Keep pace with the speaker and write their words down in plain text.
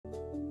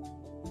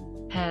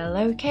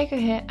Hello, Kaiko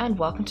here, and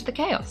welcome to the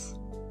chaos.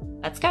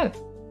 Let's go.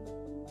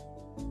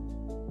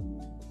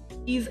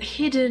 These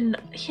hidden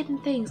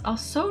things are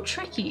so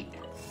tricky.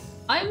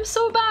 I'm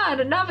so bad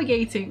at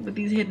navigating with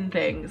these hidden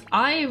things.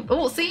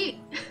 Oh, see?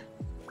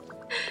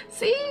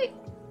 See?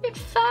 It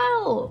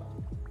fell.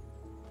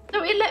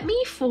 No, it let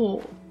me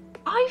fall.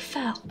 I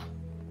fell.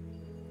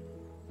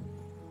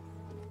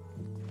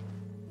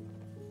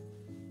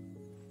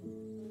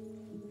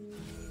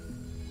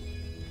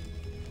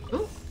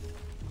 Ooh.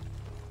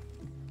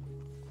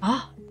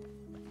 Ah.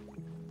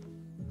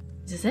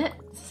 Is this it?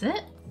 Is this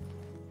it?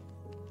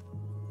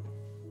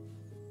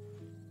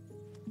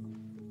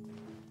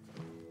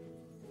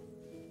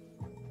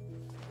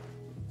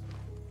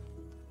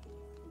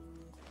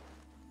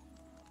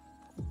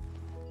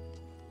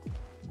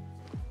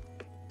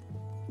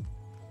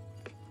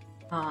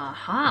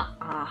 Aha,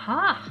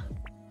 aha.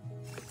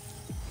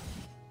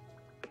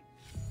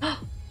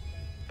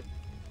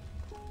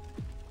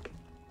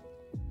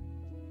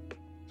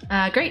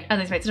 Great, as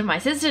expected of my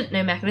assistant,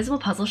 no mechanism or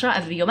puzzle shall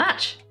ever be your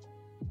match.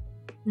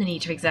 No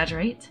need to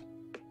exaggerate.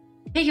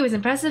 Kaiko was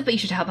impressive, but you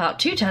should help out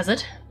too,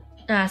 Tezzard.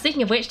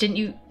 Speaking of which, didn't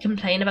you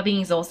complain about being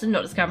exhausted and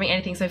not discovering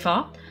anything so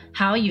far?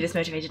 How are you this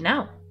motivated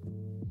now?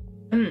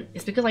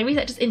 It's because my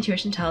researcher's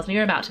intuition tells me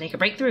you're about to make a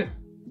breakthrough.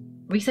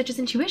 Researcher's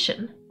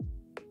intuition?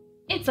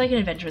 It's like an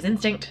adventurer's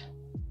instinct.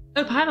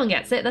 Oh, Paimon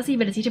gets it. That's the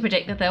ability to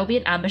predict that there will be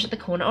an ambush at the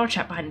corner or a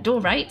trap behind the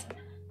door, right?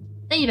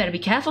 Then you better be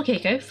careful,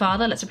 Kaiko.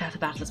 Father, let's prepare for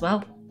battle as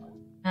well.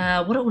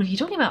 What are all of you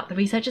talking about? The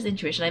researcher's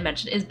intuition I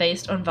mentioned is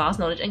based on vast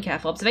knowledge and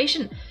careful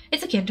observation.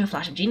 It's akin to a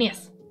flash of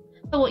genius.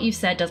 But what you've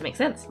said does make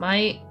sense.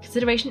 My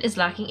consideration is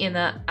lacking in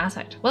that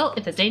aspect. Well,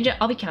 if there's danger,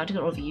 I'll be counting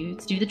on all of you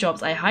to do the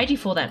jobs I hired you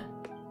for then.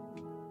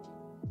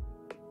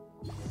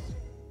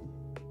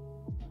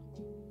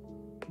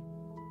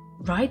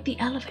 Ride the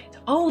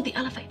elevator. Oh, the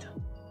elevator.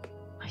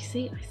 I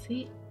see, I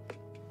see.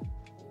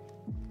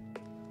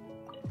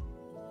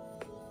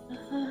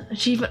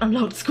 Achievement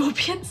unlocked,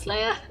 Scorpion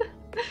Slayer.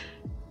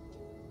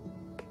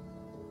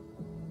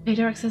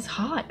 ADRX says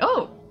hi.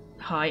 Oh,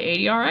 hi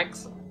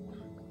ADRX.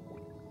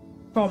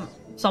 From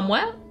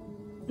somewhere?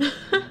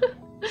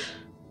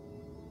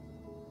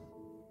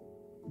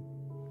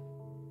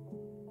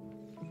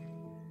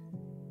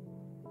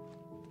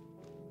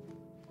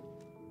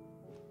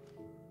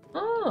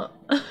 Oh.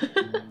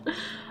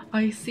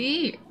 I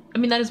see. I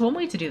mean, that is one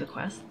way to do the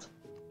quest.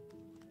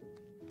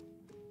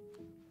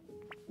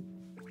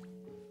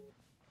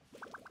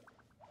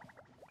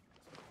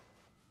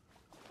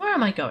 Where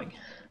am I going?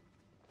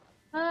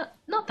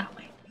 Not that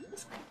way.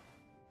 This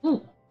way.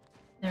 Ooh,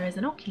 there is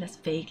an oculus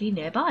vaguely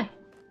nearby.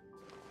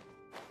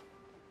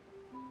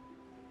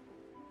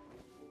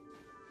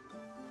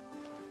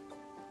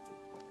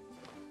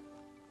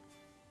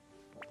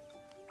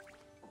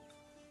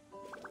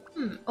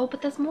 Oh,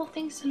 but there's more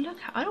things to look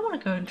at. I don't want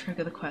to go and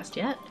trigger the quest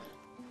yet.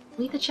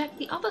 We need to check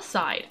the other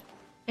side.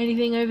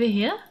 Anything over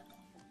here?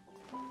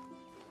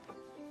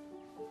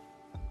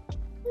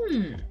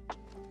 Ooh.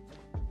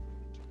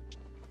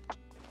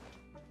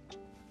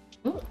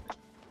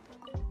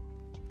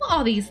 What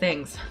are these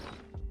things?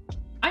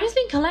 I've just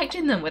been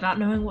collecting them without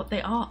knowing what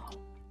they are.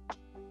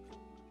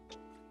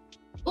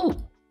 Ooh.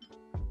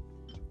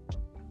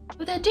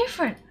 But they're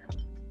different.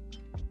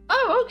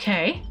 Oh,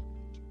 okay.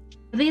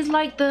 Are these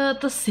like the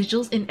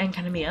sigils in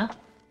Enkanomiya?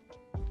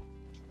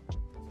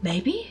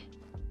 Maybe?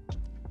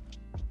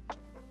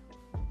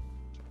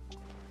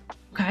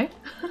 Okay.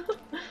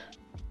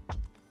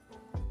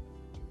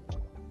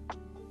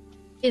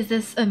 Is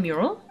this a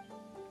mural?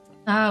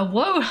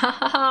 Whoa, ha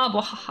ha ha,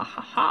 ha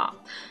ha ha.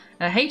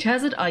 Hey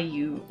Tezzard, are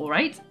you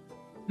alright?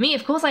 Me,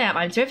 of course I am.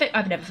 I'm terrific.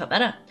 I've never felt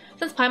better.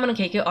 Since Paimon and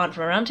Kaiko aren't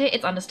from around here,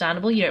 it's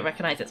understandable you don't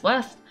recognize its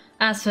worth.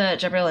 As for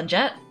Jabril and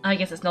Jet, I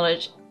guess it's a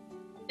knowledge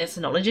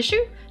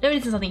issue? No, it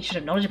isn't something you should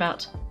have knowledge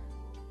about.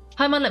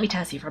 Paimon, let me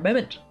test you for a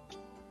moment.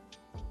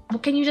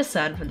 What can you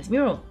discern from this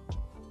mural?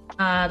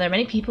 There are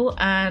many people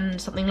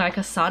and something like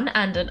a sun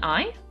and an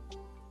eye?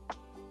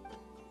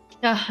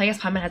 I guess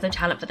Paimon has no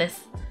talent for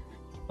this.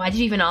 Why did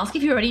you even ask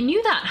if you already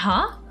knew that,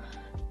 huh?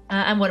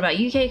 And what about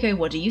you, Kaiko?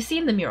 What do you see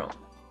in the mural?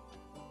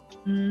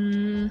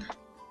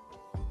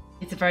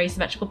 It's a very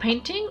symmetrical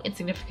painting,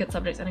 insignificant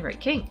subjects, and a great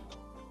king.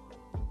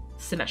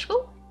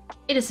 Symmetrical?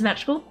 It is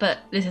symmetrical, but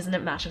this isn't a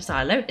matter of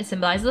style alone. It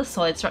symbolizes a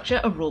solid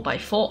structure, a rule by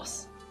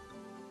force.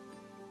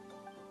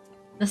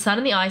 The sun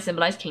and the eye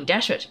symbolize King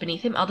Deshret.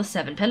 Beneath him are the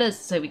 7 pillars,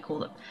 so we call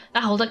them,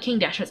 that hold up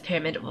King Deshret's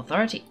pyramid of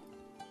authority.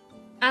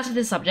 As for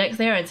the subjects,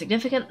 they are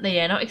insignificant, they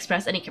dare not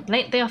express any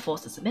complaint, they are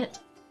forced to submit.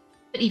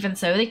 But even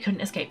so, they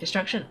couldn't escape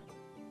destruction.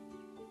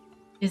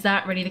 Is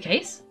that really the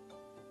case?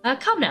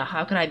 Come now,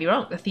 how could I be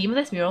wrong? The theme of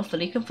this mural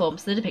fully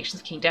conforms to the depictions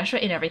of King Deshret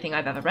in everything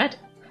I've ever read.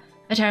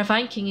 A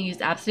terrifying king who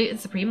used absolute and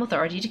supreme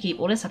authority to keep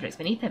all his subjects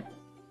beneath him.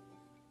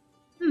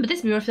 But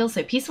this mural feels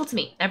so peaceful to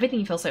me.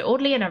 Everything feels so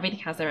orderly and everything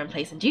has their own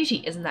place and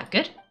duty. Isn't that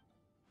good?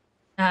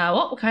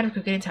 What kind of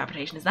crooked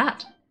interpretation is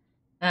that?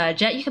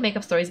 Jet, you can make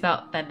up stories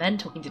about men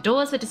talking to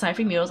doors, but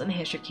deciphering murals and the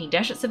history of King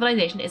Deshret's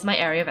civilization is my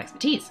area of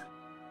expertise.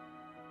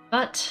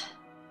 But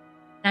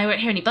Now, I won't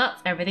hear any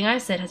buts. Everything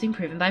I've said has been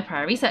proven by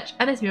prior research,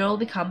 and this mural will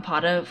become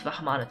part of the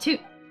Hamana too.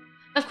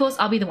 Of course,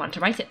 I'll be the one to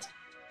write it.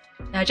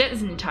 Now, Jet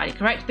isn't entirely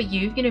correct, but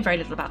you know very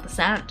little about the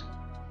sand.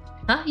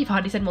 Huh? You've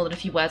hardly said more than a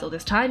few words all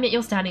this time, yet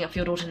you're standing up for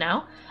your daughter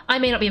now. I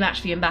may not be a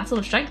match for you in battle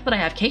of strength, but I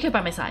have Kaiko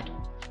by my side.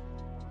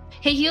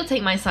 Kaiko, you'll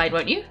take my side,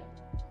 won't you?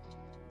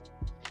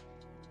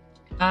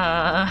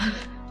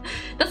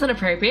 That's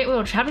inappropriate. We're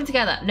all traveling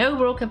together. No,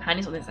 we're all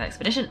companions on this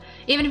expedition.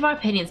 Even if our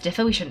opinions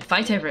differ, we shouldn't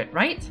fight over it,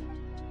 right?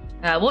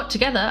 What?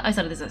 Together, I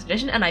started this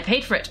expedition, and I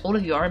paid for it. All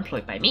of you are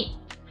employed by me.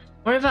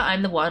 Moreover,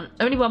 I'm the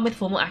only one with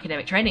formal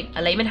academic training.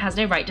 A layman has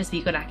no right to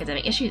speak on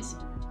academic issues.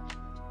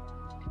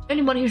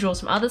 Only one who draws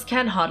from others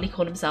can hardly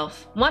call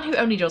himself. One who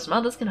only draws from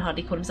others can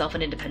hardly call himself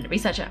an independent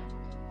researcher.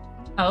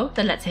 Oh,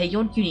 then let's hear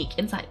your unique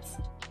insights.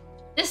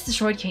 This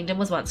destroyed kingdom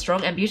was once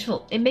strong and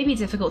beautiful. It may be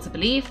difficult to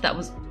believe that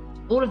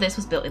all of this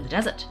was built in the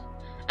desert,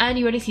 and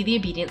you only see the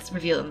obedience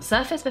revealed on the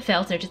surface, but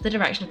fail to notice the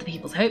direction of the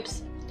people's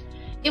hopes.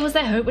 It was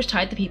their hope which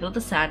tied the people of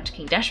the sand to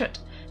King Deshret.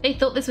 They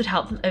thought this would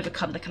help them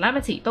overcome the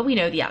calamity, but we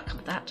know the outcome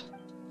of that.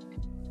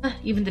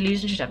 Even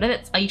delusion should have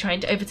limits. Are you trying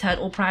to overturn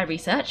all prior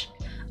research?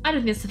 I don't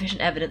think there's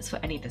sufficient evidence for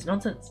any of this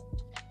nonsense.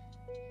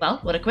 Well,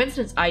 what a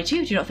coincidence. I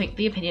too do not think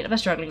the opinion of a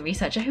struggling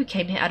researcher who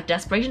came here out of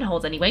desperation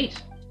holds any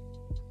weight.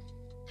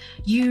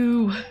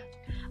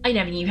 I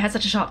never knew you had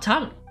such a sharp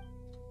tongue.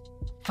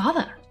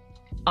 Father,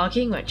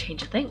 arguing won't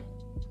change a thing.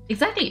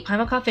 Exactly,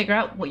 Paimon can't figure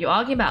out what you're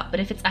arguing about, but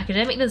if it's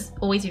academic, there's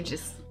always room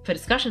for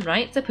discussion,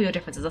 right? So put your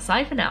differences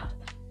aside for now.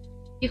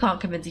 You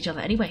can't convince each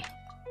other anyway.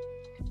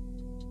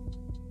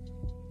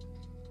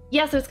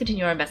 Yeah, so let's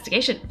continue our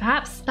investigation.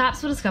 Perhaps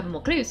we'll discover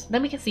more clues.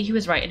 Then we can see who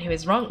is right and who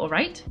is wrong,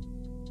 alright?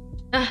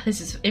 This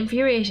is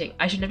infuriating.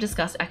 I shouldn't have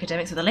discussed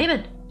academics with a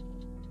layman.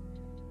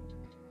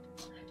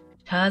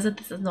 Turns out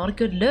this is not a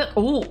good look.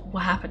 Oh,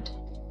 what happened?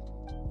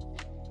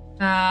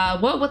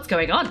 Whoa, what's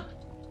going on?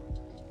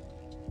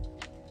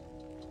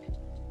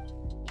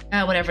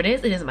 Whatever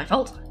it isn't my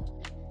fault.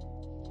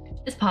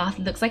 This path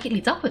looks like it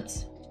leads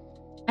upwards.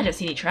 I don't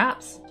see any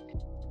traps.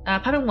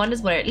 Paimon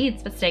wonders where it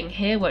leads, but staying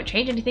here won't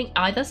change anything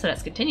either, so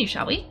let's continue,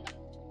 shall we?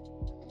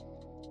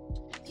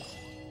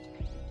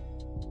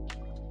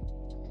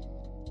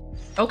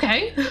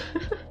 Okay.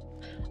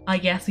 I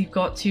guess we've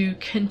got to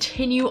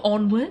continue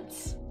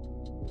onwards.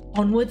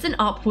 Onwards and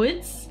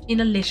upwards, in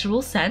a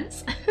literal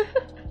sense.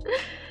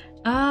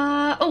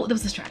 Oh, there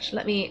was a stretch.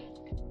 Let me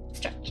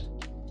stretch.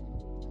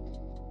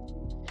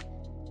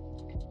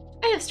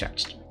 I have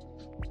stretched.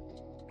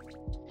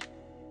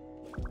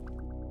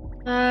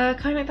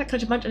 Can I make that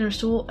judgement and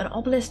restore an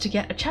obelisk to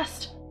get a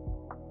chest?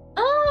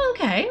 Oh,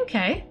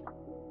 okay.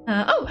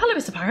 Oh, hello,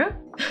 Mr. Pyro.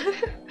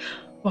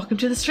 Welcome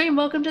to the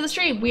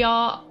stream. We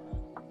are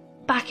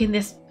back in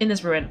this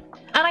ruin,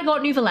 and I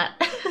got Nouvellette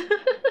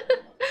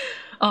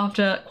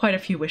after quite a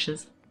few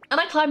wishes, and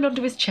I climbed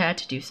onto his chair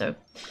to do so.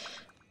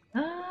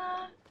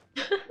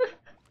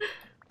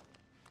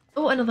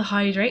 Oh, another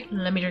hydrate.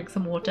 Let me drink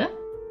some water.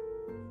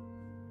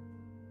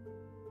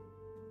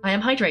 I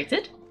am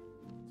hydrated.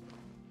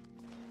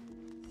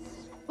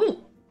 Ooh,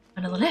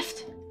 another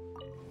lift.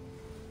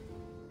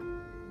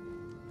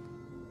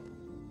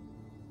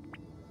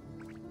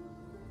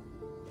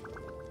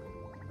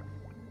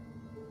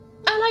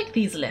 I like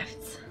these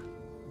lifts.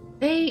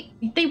 They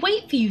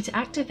wait for you to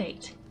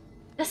activate.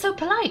 They're so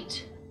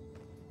polite.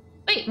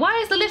 Wait, why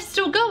is the lift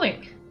still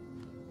going?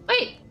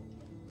 Wait,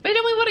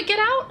 don't we want to get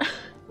out?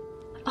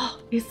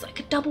 Oh, it's like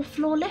a double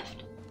floor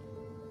lift.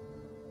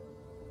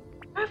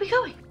 Where are we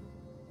going?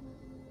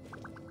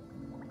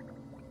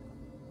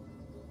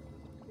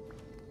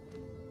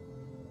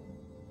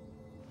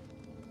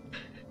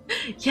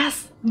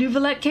 Yes,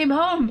 Nouvellette came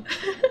home.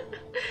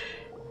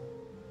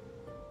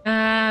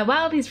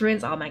 Wow, these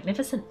ruins are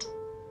magnificent.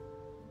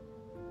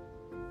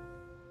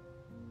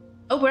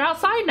 Oh, we're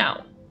outside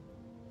now.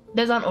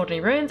 Those aren't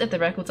ordinary ruins. If the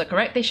records are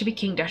correct, they should be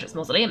King Deshret's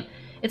mausoleum.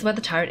 It's where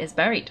the tyrant is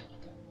buried.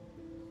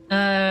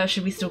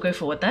 Should we still go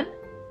forward then?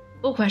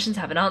 All questions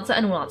have an answer,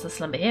 and all answers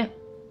slumber here.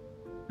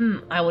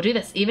 I will do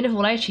this, even if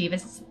all I achieve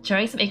is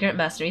showing some ignorant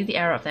mercenaries the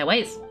error of their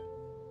ways.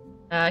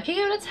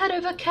 Kaiko, let's head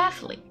over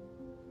carefully.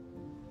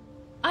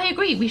 I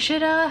agree, we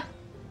should go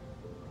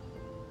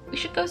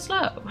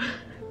slow.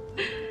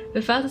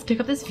 But first, let's pick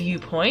up this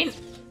viewpoint.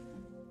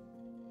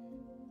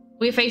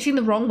 We're facing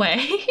the wrong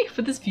way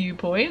for this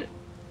viewpoint.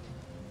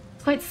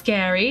 It's quite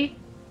scary.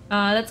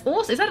 That's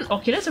also, is that an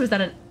Oculus or is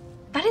that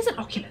that is an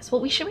Oculus.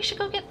 Well, we should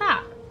go get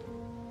that.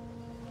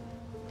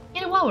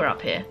 You know, while we're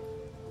up here.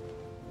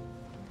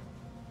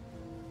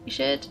 We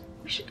should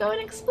go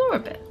and explore a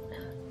bit.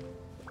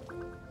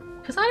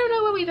 Because I don't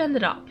know where we've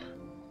ended up.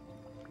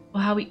 Or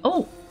how we,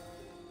 oh,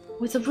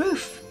 it's a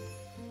roof.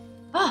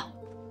 Oh,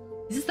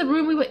 is this the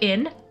room we were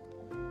in?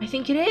 I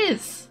think it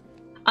is.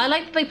 I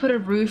like that they put a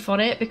roof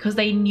on it because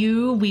they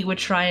knew we would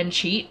try and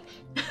cheat.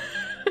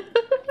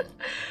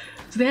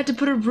 So they had to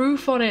put a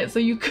roof on it so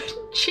you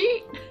couldn't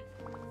cheat.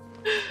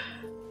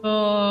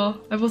 Oh,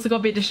 I've also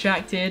got a bit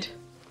distracted.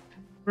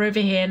 We're over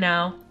here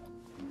now.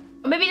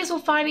 Or maybe this will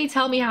finally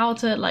tell me how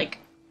to, like,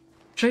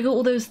 trigger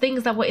all those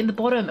things that were in the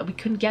bottom and we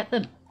couldn't get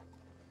them.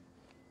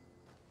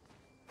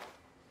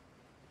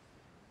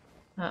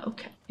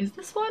 Okay, is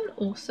this one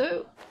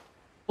also?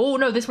 Oh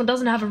no, this one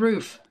doesn't have a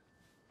roof.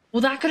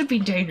 Well, that could have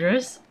been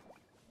dangerous.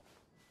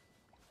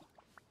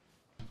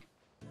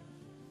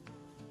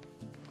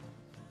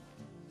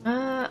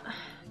 How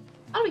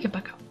do we get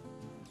back up?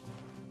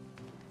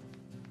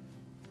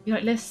 You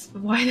like lifts,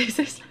 but why are they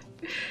so slow?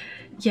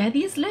 Yeah,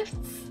 these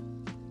lifts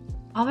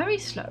are very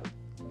slow.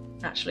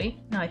 Actually,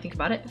 now I think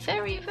about it,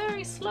 very,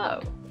 very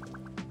slow.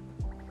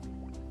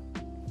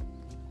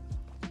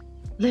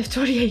 Lift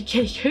 28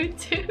 Kaiko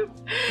too?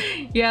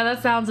 Yeah,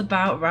 that sounds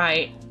about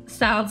right.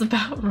 Sounds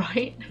about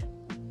right.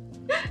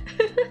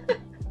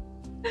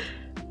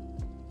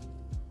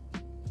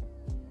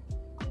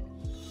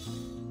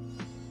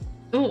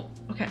 Oh,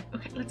 okay,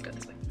 let's go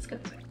this way. Let's go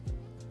this way.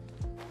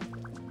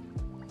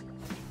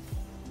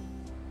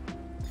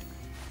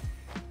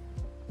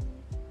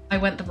 I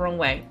went the wrong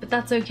way, but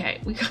that's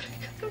okay. We gotta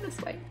go this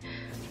way.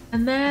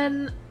 And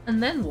then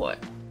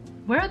what?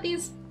 Where are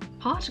these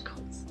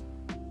particles?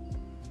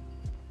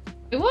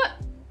 Wait, what?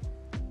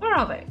 Where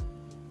are they?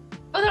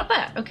 Oh, they're up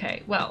there.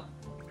 Okay, well,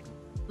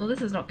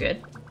 this is not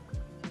good.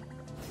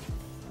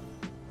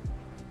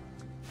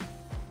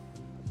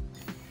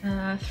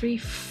 3,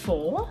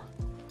 4.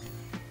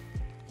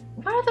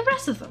 Where are the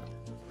rest of them?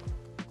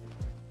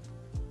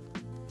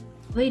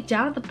 Are they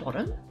down at the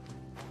bottom?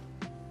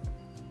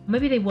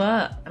 Maybe they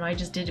were, and I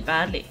just did it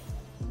badly.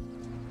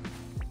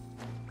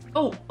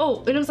 Oh,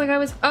 it looks like I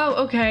was...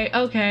 Oh,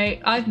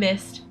 okay, I've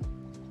missed.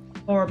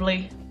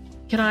 Horribly.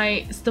 Can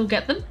I still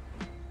get them?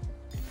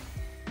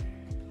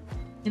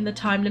 In the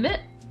time limit?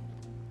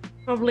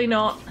 Probably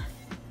not.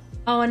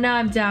 Oh, and now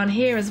I'm down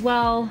here as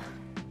well.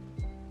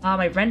 Ah,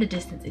 my render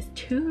distance is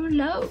too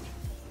low.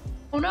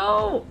 Oh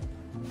no!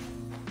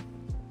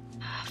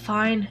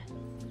 Fine.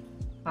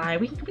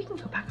 We can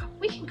go back up.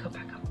 We can go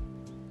back up.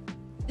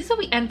 Is this where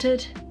we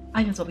entered? I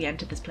think that's where we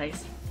entered this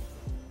place.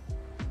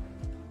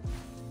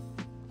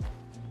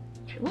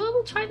 Okay, well,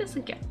 we'll try this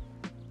again.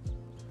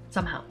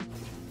 Somehow.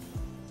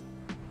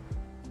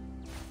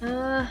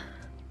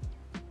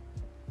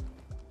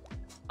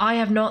 I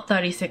have not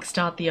 36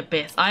 starred the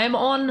abyss. I am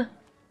on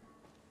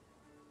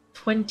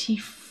 20.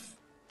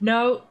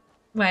 No,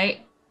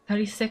 wait,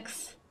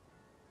 36.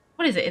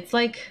 What is it? It's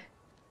like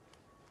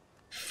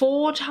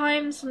 4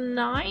 times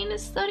 9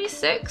 is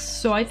 36.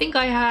 So I think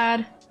I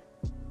had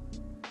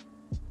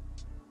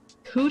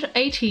 2 to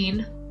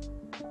 18,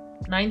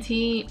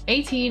 19,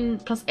 18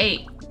 plus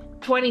 8,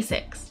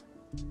 26.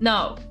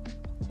 No.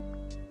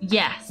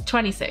 Yes,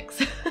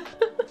 26.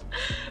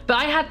 But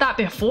I had that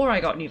before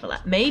I got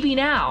Nouvellette. Maybe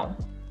now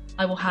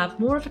I will have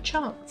more of a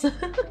chance.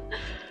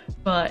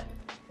 But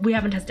we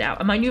haven't tested it out.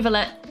 And my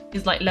Nouvellette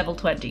is like level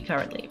 20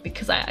 currently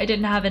because I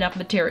didn't have enough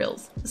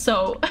materials.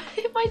 So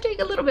it might take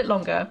a little bit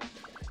longer.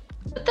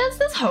 But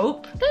there's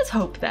hope. There's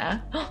hope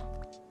there.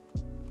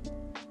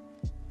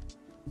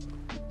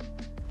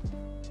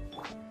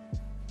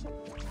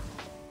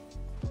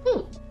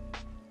 Ooh.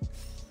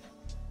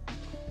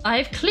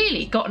 I've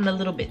clearly gotten a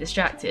little bit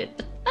distracted,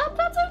 but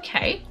that's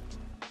okay.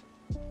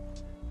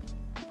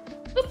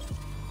 Oops.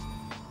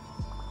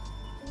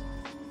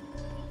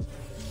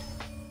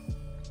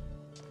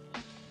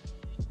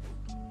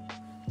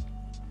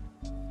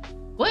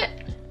 What?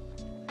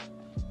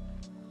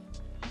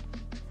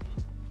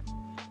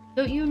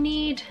 Don't you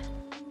need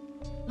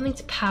something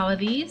to power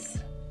these?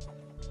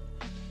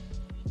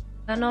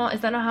 Is that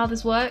not how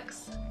this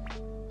works?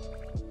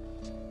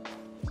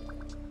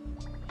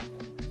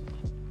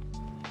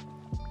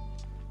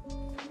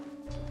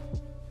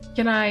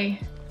 Can I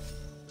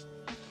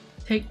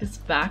take this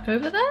back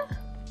over there?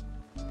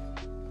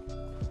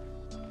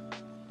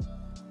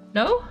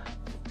 No?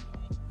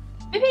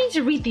 Maybe I need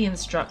to read the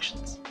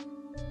instructions.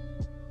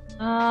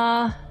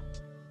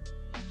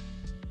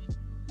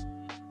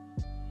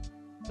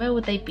 Where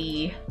would they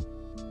be?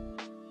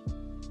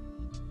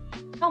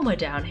 Somewhere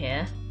down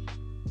here.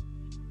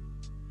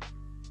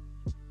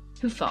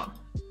 Too far.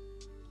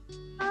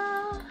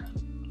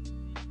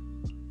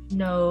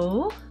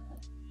 No.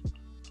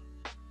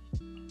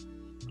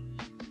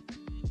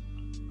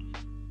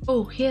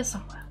 Oh, here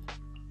somewhere.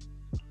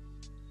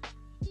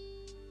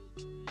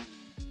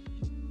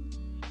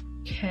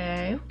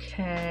 Okay.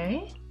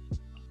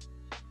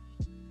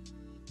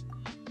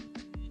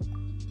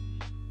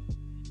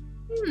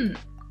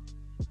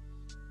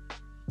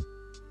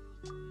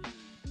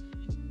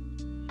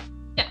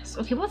 Yes,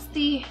 okay, what's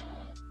the...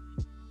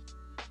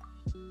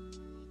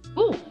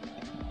 Ooh.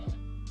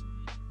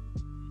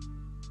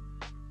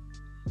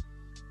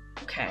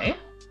 Okay.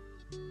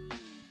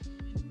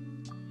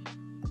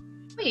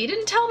 Wait, you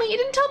didn't tell me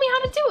how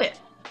to do it.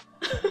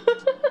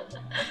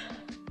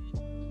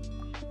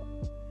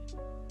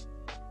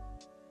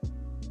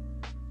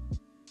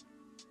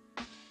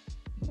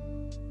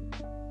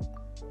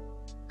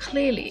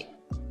 Clearly,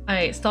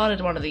 I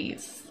started one of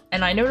these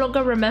and I no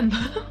longer remember.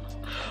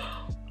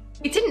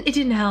 It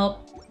didn't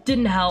help.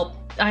 Didn't help.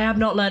 I have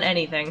not learned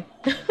anything.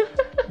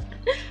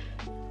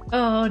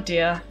 Oh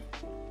dear.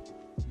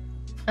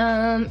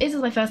 Is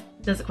this my first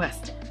desert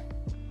quest?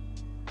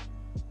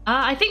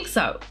 I think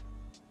so.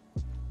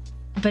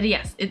 But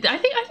yes, I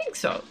think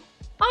so.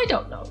 I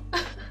don't know.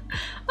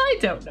 I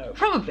don't know.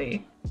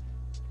 Probably.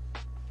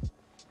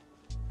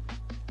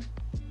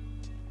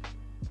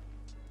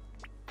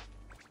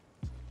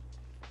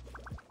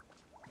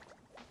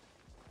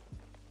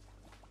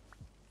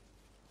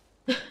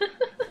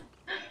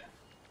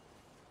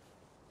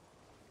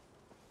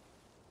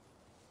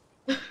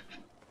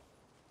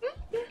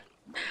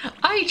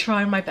 I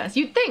try my best.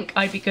 You'd think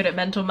I'd be good at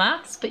mental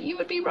maths, but you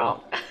would be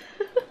wrong.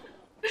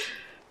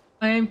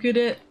 I am good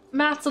at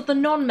maths of the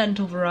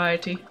non-mental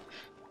variety.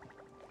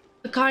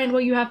 The kind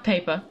where you have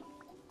paper.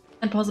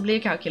 And possibly a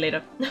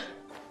calculator.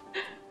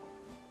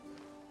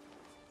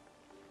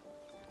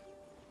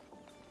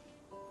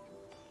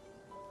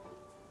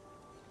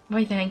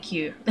 Why, thank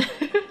you.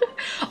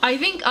 I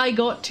think I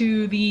got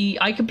to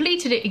I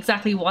completed it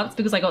exactly once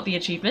because I got the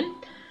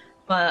achievement.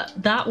 But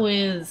that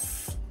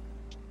was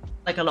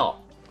like a lot.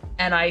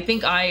 And I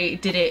think I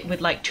did it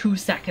with like 2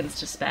 seconds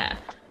to spare.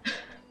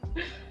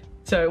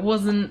 So it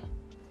wasn't,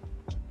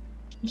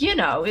 you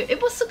know,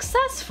 it was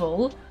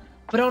successful,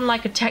 but on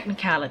like a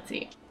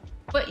technicality.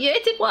 But yeah,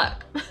 it did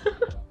work.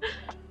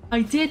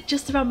 I did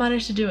just about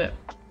manage to do it.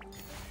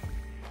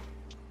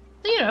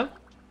 So, you know,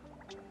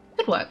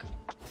 good work.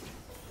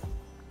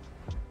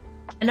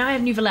 And now I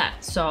have New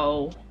Valette,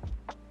 so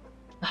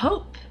the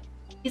hope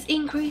is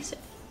increasing.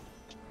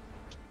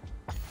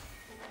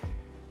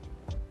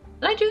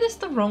 Did I do this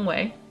the wrong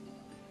way?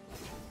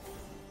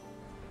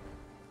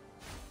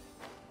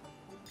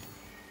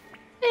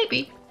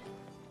 Maybe.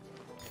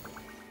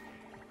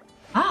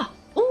 Ah,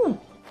 ooh,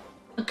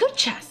 a good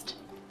chest.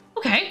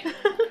 Okay.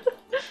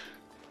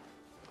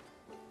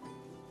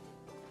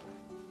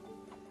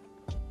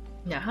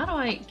 Now, how do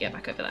I get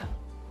back over there?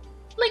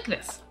 Like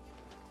this.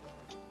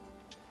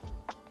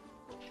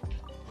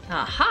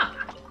 Aha!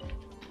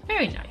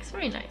 Very nice,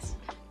 very nice.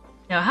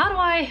 Now, how do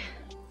I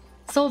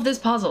solve this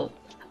puzzle?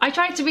 I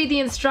tried to read the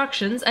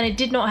instructions and it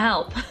did not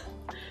help.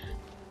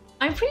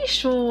 I'm pretty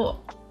sure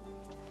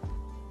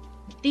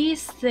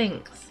these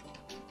things.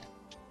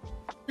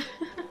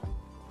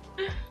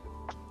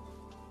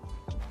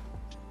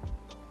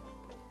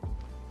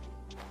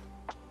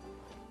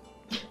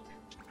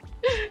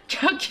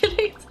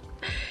 Calculator.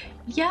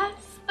 Yes,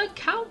 a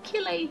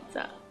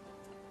calculator.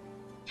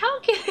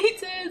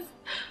 Calculators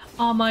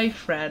are my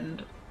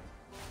friend.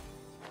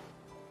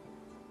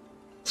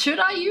 Should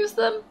I use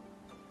them?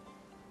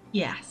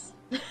 Yes.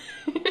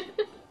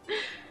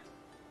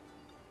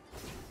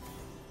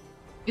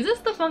 Is this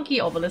the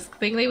funky obelisk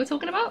thing they were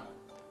talking about?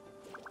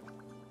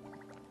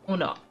 Or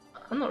not?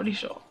 I'm not really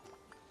sure.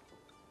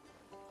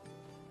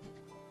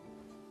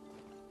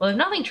 Well, if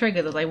nothing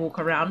triggers as I walk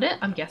around it,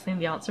 I'm guessing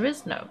the answer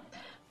is no.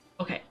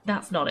 Okay,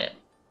 that's not it.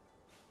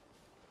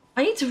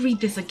 I need to read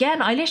this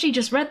again. I literally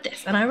just read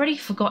this and I already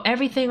forgot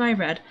everything I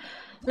read.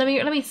 Let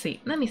me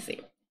see. Let me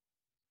see.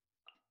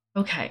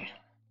 Okay.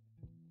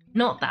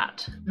 Not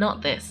that.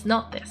 Not this.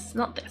 Not this.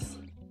 Not this.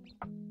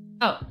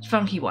 Oh,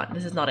 funky one.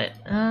 This is not it.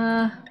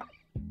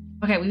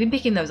 Okay, we've been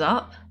picking those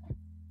up.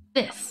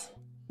 This.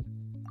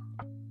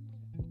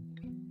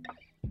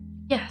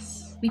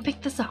 Yes, we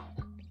picked this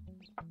up.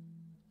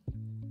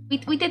 We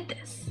did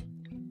this.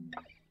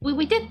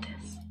 We did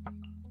this.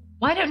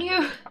 Why don't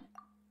you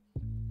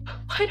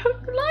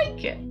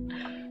like it?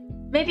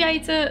 Maybe I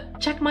need to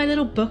check my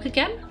little book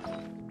again?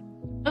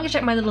 I'm gonna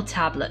check my little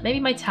tablet. Maybe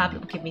my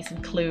tablet will give me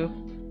some clue.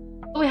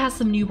 Oh, it has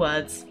some new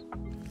words.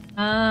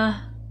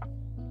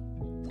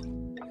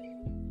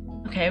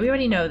 Okay, we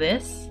already know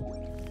this.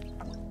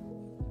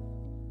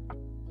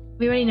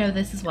 We already know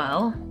this as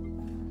well.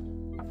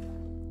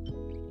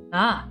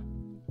 Ah.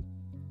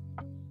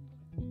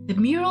 The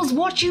murals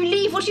watch you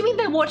leave. What do you mean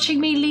they're watching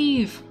me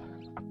leave?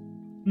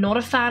 Not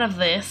a fan of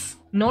this.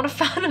 Not a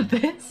fan of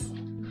this.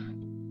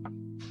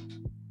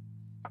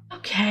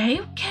 Okay,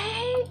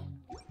 okay.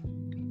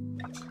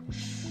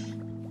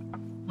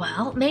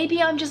 Well,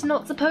 maybe I'm just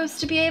not supposed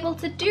to be able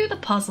to do the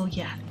puzzle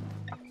yet.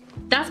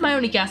 That's my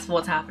only guess for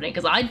what's happening,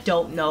 because I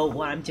don't know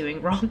what I'm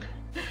doing wrong.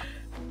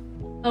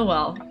 Oh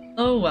well.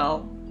 Oh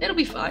well. It'll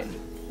be fine.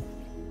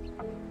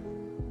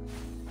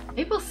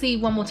 Maybe we'll see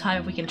one more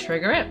time if we can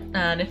trigger it,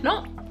 and if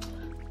not,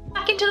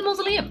 back into the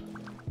mausoleum.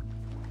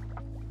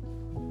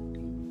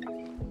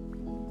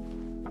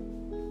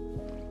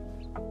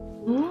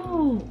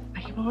 Ooh,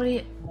 I can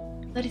already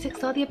 36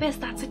 Star of the Abyss.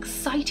 That's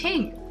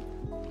exciting.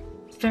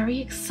 It's very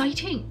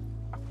exciting.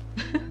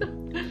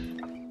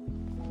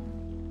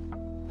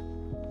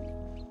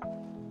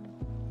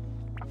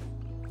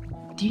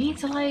 Do you need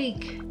to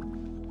like...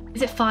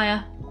 Is it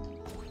fire?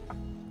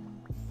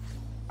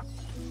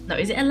 No,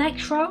 is it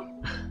electro?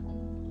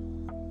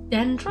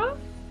 Dendro?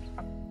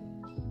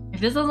 If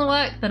this doesn't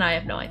work, then I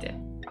have no idea.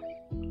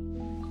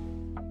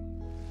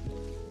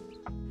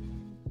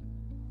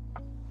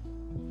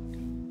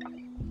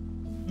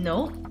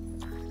 No.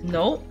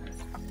 No.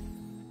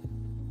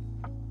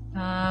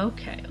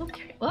 Okay,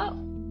 okay. Well,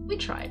 we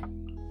tried.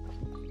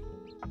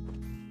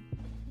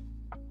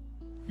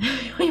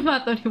 Your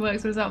math only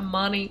works without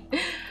money.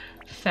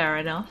 Fair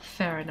enough,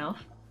 fair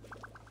enough.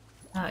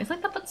 It's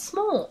like that, but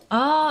small.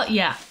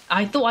 Yeah.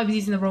 I thought I was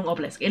using the wrong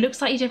obelisk. It looks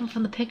slightly different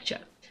from the picture.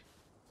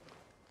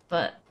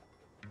 But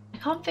I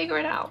can't figure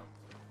it out.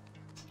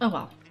 Oh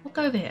well. We'll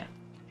go over here.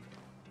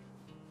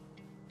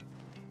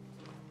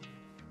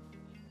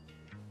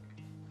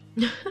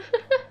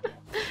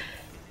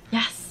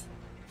 Yes.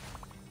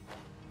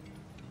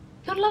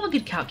 Gotta love a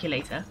good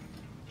calculator.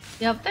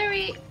 They are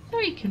very,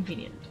 very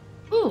convenient.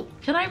 Ooh,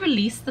 can I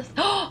release the...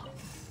 Oh!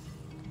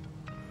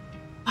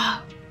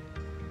 I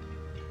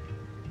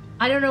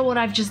don't know what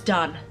I've just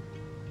done,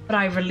 but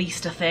I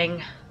released a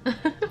thing.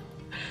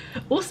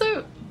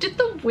 Also, did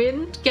the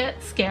wind get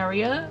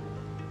scarier?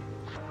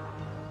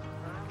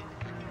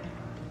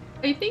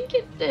 I think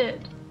it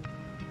did.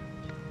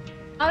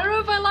 I don't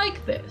know if I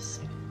like this,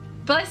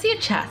 but I see a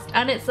chest,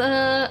 and it's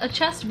a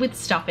chest with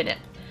stuff in it.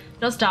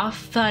 Not stuff,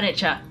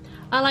 furniture.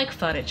 I like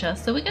furniture,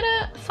 so we're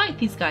gonna fight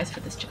these guys for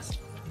this chest.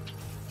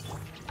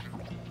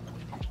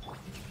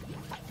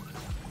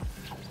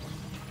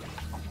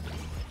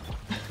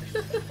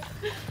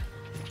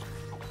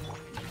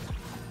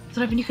 So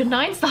not even you can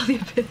 9-star the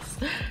abyss.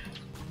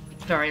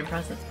 Very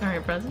impressive, very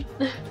impressive.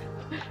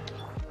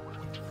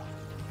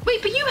 Wait,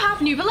 but you have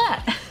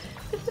Nuvolette!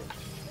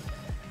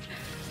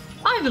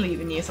 I believe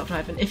in you,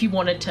 Softhyphen, if you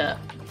wanted to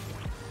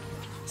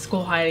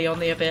score highly on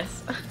the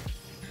abyss.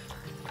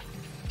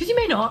 Because you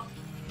may not.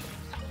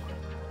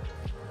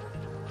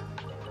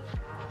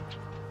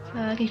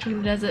 Kaiko in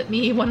the desert,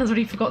 me, one has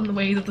already forgotten the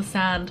ways of the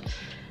sand.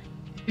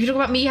 If you talk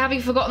about me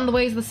having forgotten the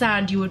ways of the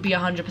sand, you would be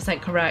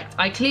 100% correct.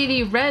 I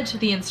clearly read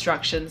the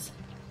instructions,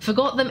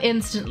 forgot them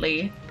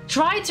instantly,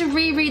 tried to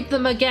reread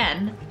them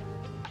again,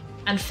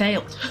 and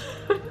failed.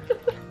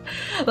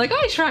 Like,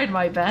 I tried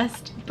my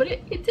best, but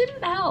it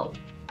didn't help.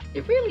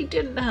 It really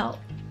didn't help.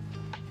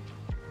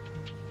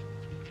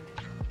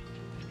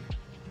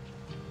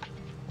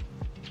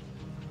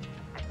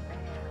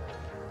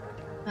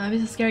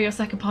 Abyss is scary, your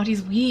second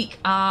party's weak.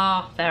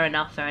 Ah, fair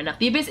enough, fair enough.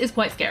 The Abyss is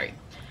quite scary.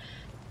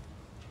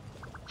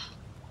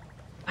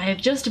 I have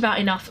just about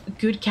enough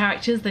good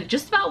characters that it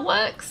just about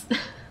works.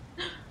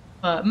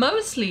 But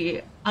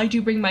mostly, I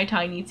do bring my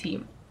tiny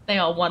team. They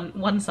are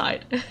one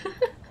side.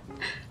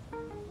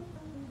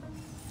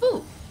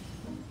 Ooh.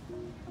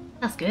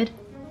 That's good.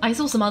 I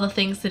saw some other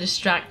things to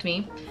distract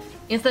me.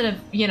 Instead of,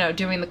 you know,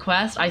 doing the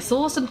quest, I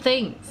saw some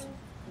things.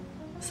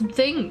 Some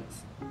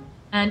things.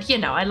 And, you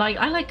know, I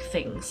like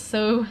things,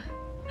 so...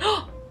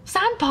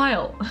 Sand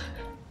pile!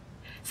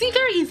 See,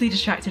 very easily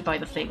distracted by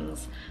the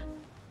things.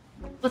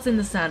 What's in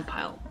the sand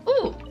pile?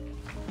 Ooh!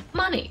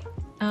 Money!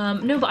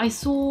 No, but I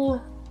saw...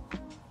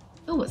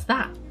 Oh, what's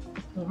that?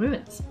 More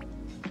ruins.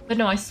 But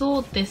no, I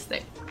saw this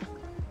thing.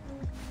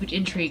 Which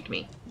intrigued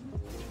me.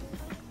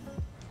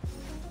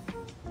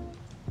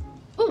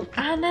 Ooh,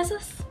 and there's a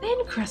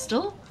spin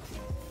crystal.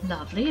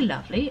 Lovely,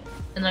 lovely.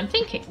 And I'm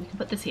thinking we can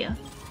put this here.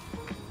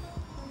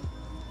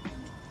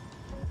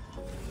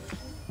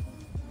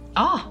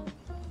 Ah!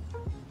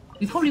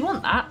 We probably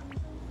want that.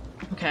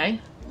 Okay.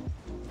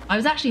 I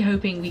was actually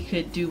hoping we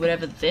could do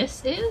whatever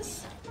this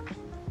is.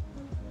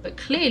 But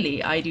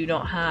clearly I do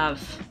not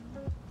have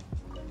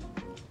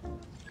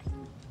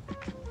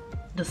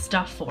the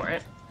stuff for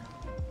it.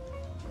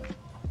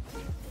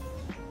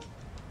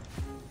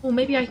 Or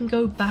maybe I can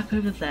go back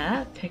over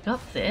there, pick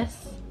up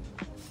this,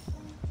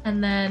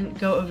 and then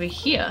go over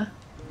here.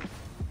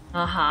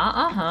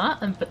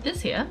 And put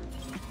this here.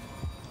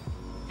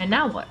 And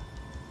now what?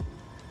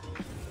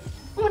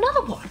 Oh,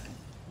 another one!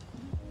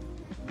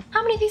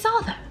 How many of these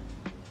are there?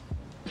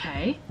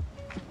 Okay.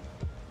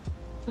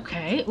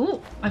 Okay,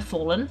 ooh, I've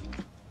fallen.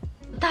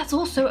 But that's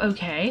also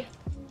okay.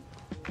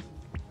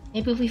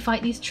 Maybe if we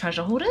fight these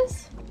treasure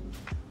hoarders?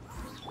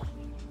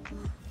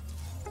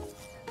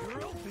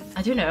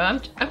 I don't know,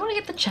 I want to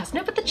get the chest.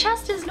 No, but the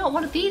chest is not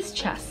one of these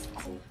chests.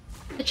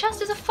 The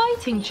chest is a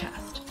fighting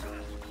chest.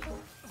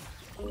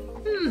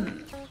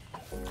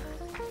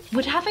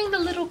 Would having the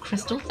little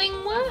crystal thing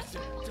work?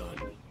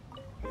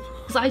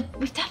 Because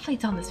we've definitely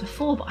done this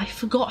before, but I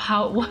forgot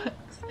how it works.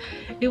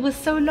 It was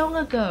so long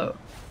ago.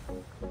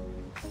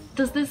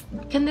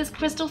 Can this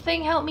crystal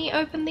thing help me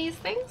open these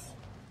things?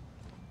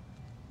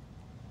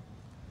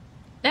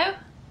 No?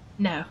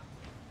 No.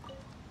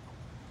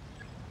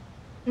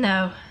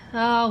 No.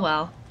 Oh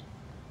well.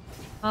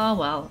 Oh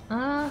well.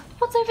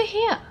 What's over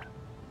here?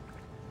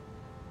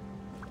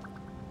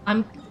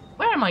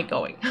 Where am I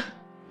going?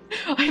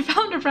 I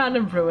found a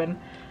random ruin.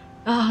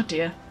 Oh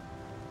dear.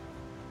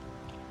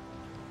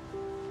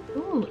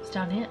 Ooh, it's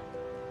down here.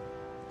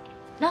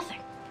 Nothing.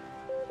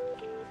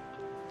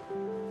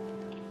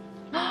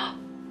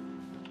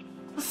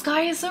 The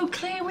sky is so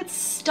clear with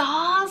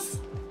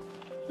stars.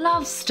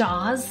 Love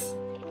stars.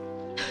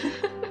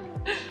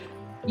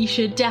 You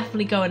should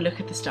definitely go and look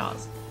at the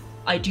stars.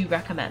 I do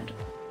recommend.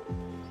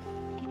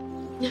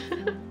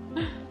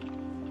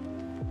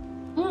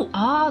 Ooh,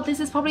 this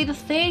is probably the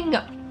thing.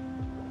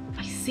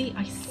 I see.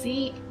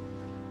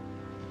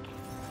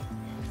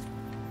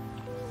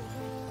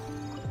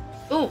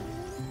 Oh,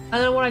 I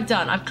don't know what I've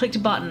done. I've clicked a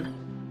button.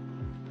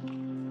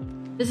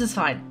 This is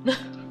fine.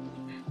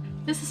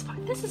 This is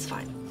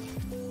fine.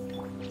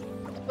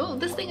 Oh,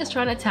 this thing is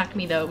trying to attack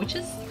me though, which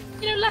is,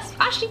 you know, less...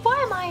 Actually,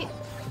 why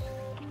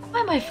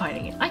am I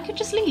fighting it? I could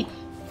just leave.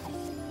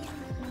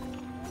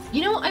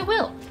 You know what? I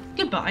will.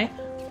 Goodbye.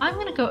 I'm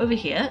gonna go over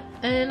here,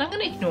 and I'm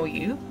gonna ignore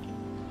you.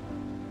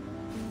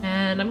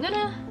 And I'm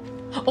gonna...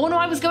 Oh no,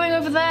 I was going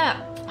over there!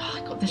 Oh,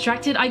 I got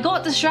distracted. I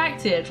got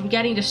distracted from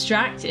getting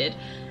distracted,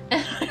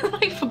 and I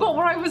like forgot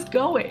where I was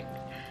going.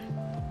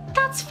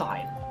 That's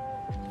fine.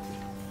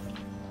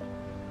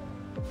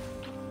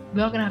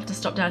 We are gonna have to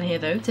stop down here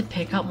though to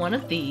pick up one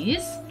of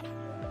these,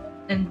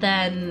 and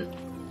then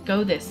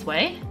go this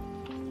way.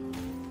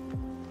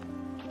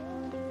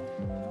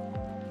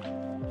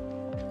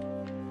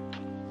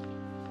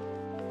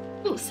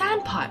 Ooh,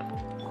 sand pile.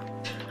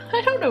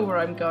 I don't know where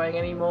I'm going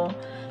anymore.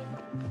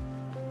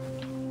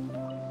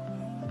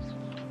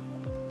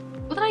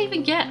 What did I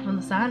even get from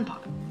the sand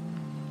pile?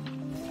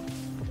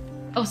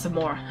 Oh, some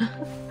more.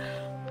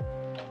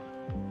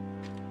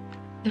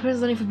 The quiz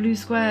is only for blue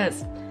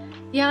squares.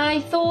 Yeah, I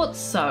thought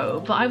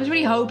so, but I was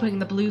really hoping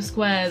the blue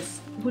squares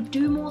would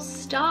do more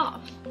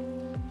stuff.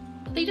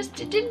 But they just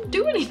didn't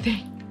do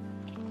anything.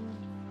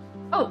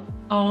 Oh,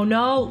 oh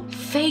no,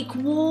 fake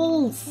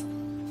walls.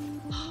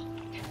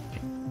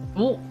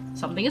 Oh,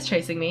 something is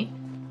chasing me.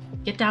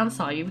 Get down,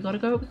 Sayu. We gotta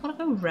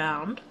go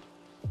round.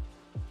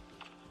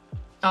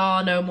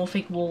 Oh no, more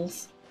fake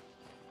walls.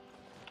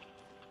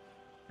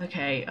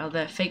 Okay, are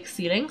there fake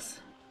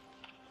ceilings?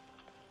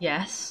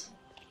 Yes.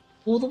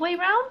 All the way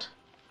round?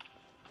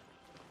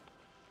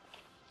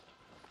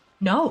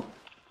 No.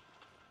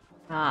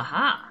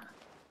 Aha.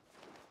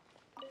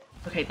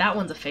 Okay, that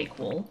one's a fake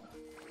wall.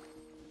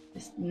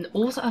 It's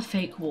also a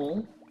fake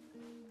wall.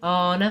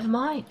 Oh, never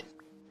mind.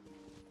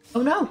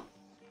 Oh no.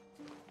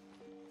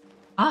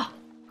 Ah.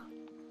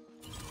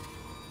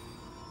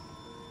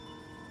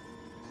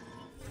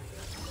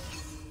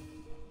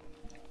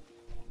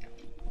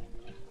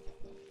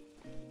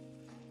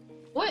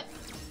 What?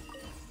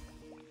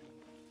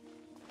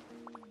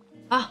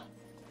 Ah.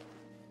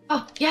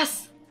 Oh,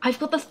 yes! I've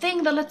got the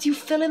thing that lets you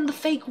fill in the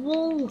fake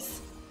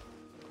walls.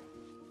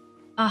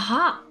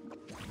 Aha.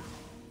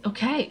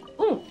 Okay.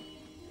 Ooh.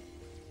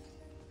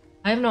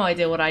 I have no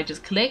idea what I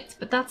just clicked,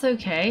 but that's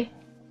okay.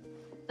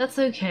 That's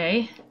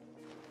okay.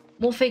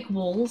 More fake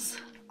walls.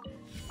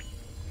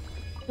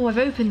 Oh, I've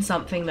opened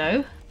something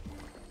though.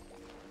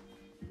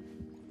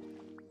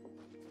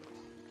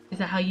 Is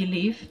that how you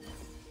leave?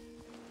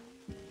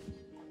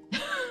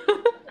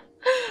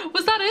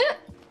 Was that it?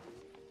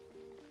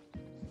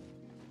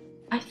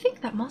 I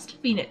think that must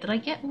have been it. Did I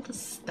get all the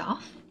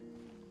stuff?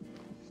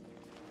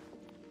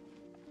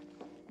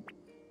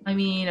 I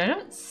mean, I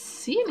don't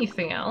see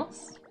anything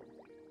else.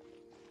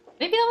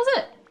 Maybe that was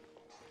it.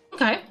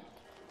 Okay.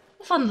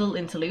 A fun little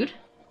interlude.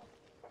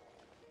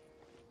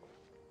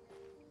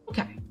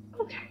 Okay.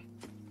 Okay.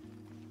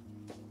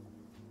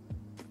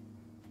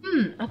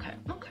 Okay.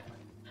 Okay.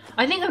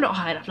 I think I'm not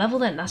high enough level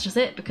then. That's just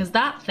it. Because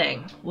that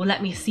thing will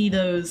let me see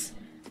those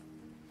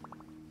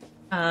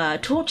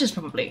torches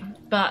probably.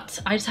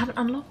 But I just haven't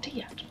unlocked it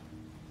yet.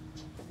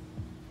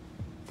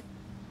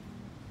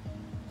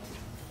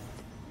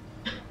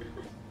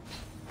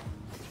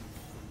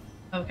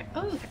 Okay.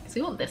 Okay. So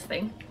you want this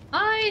thing.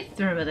 I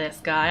remember this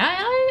guy.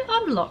 I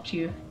unlocked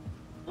you.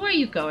 Where are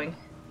you going?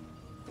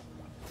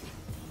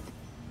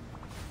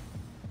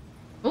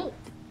 Oh.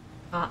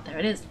 Ah, there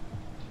it is.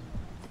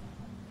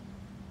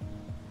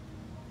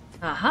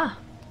 Aha.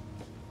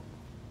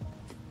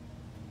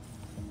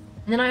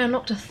 And then I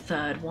unlocked a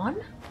third one.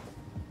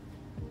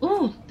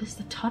 Ooh, this is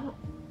the tunnel.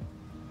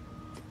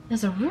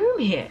 There's a room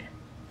here.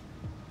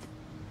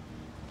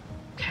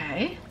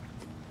 Okay.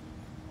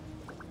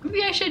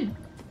 Maybe I should,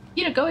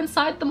 you know, go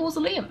inside the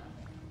mausoleum.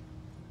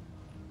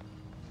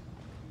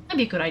 That'd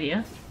be a good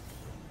idea.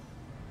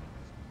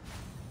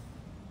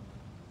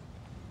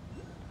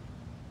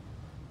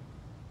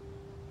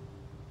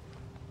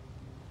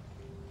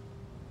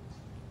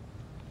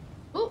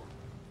 Ooh.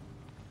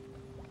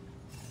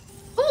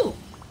 Ooh.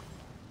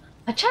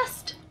 A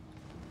chest.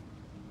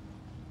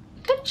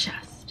 A good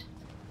chest.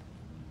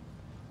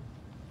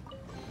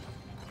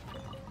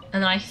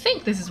 And I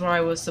think this is where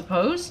I was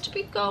supposed to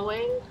be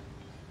going.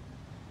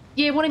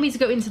 Yeah, it wanted me to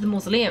go into the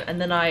mausoleum,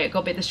 and then I got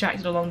a bit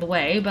distracted along the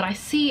way, but I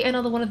see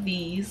another one of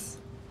these.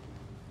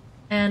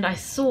 And I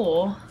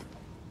saw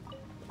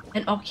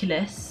an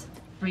Oculus,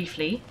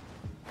 briefly.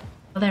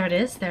 Oh, there it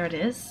is, there it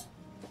is.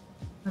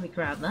 Let me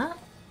grab that.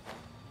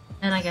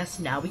 And I guess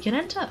now we can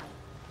enter.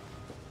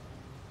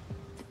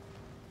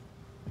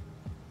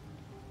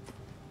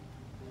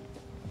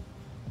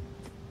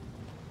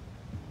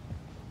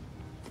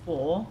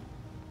 Or...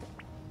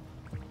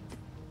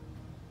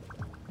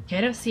 okay,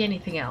 I don't see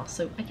anything else,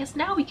 so I guess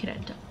now we can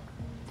enter.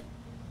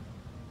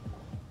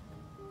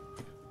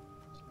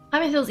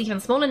 Paimon feels even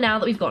smaller now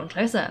that we've gotten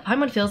closer.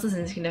 Paimon feels as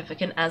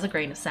insignificant as a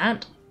grain of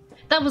sand.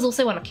 That was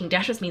also one of King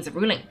Dashret's means of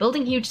ruling,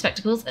 building huge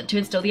spectacles and to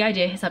instill the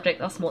idea his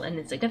subjects are small and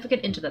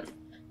insignificant into them,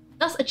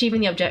 thus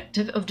achieving the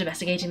objective of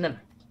domesticating them.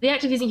 The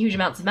act of using huge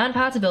amounts of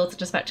manpower to build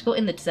such a spectacle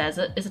in the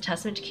desert is a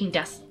testament to King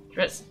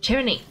Dashret's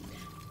tyranny.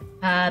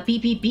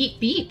 Beep beep beep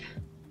beep.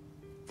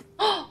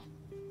 Oh!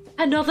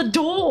 Another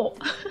door!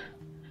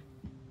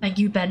 Thank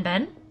you, Ben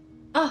Ben.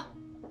 Oh,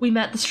 we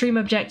met the stream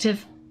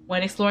objective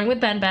when exploring with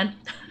Ben Ben.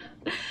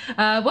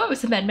 Whoa,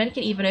 so Ben Ben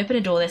can even open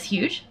a door this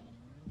huge?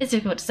 It's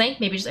difficult to say,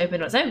 maybe just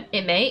open on its own.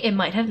 It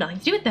might have nothing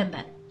to do with Ben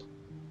Ben.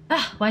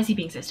 Ah, why is he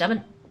being so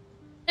stubborn?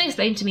 Then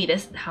explain to me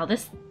how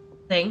this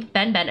thing,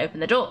 Ben Ben,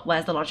 opened the door.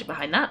 Where's the logic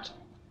behind that?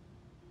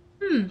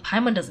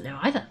 Paimon doesn't know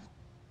either.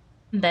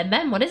 Ben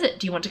Ben, what is it?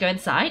 Do you want to go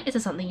inside? Is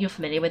there something you're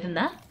familiar with in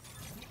there?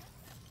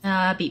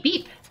 Beep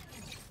beep.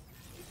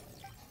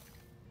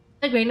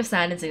 A grain of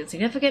sand is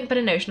insignificant, but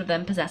a notion of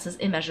them possesses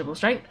immeasurable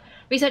strength.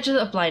 Researchers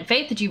of blind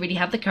faith, did you really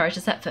have the courage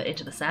to set foot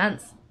into the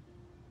sands?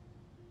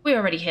 We're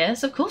already here,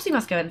 so of course we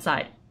must go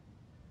inside.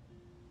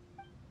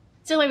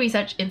 Still, my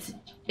research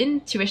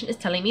intuition is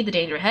telling me the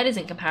danger ahead is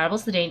incomparable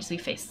to the dangers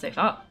we've faced so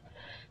far.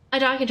 I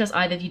doubt I can trust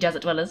either of you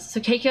desert dwellers, so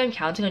Kaiko, I'm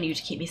counting on you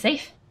to keep me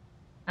safe.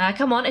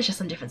 Come on, it's just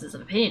some differences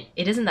of opinion.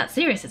 It isn't that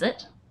serious, is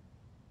it?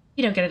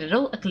 You don't get it at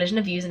all. A collision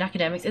of views and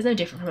academics is no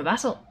different from a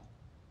battle.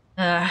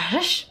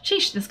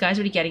 Sheesh, this guy's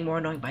really getting more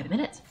annoying by the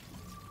minute.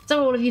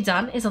 So all have you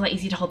done? It's not that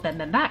easy to hold Ben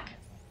Ben back.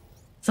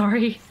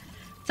 Sorry.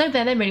 So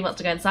Ben Ben really wants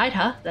to go inside,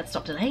 huh? Let's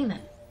stop delaying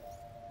then.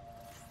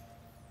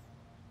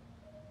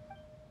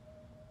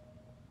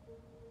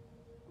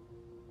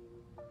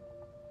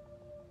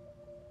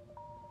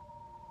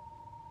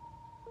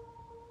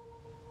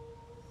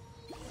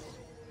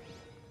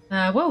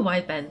 Whoa, why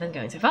is Ben Ben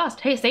going so fast?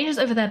 Hey, it's dangerous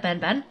over there, Ben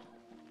Ben.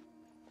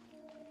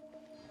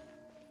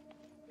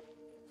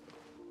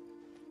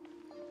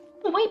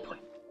 Oh, waypoint.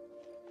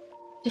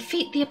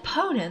 Defeat the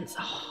opponents.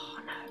 Oh,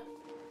 no.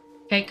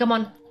 Okay, come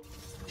on.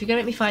 If you're gonna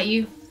make me fight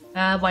you,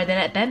 why they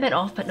let Ben Ben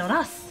off, but not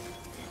us?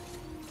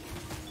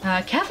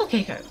 Careful,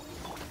 Kaiko.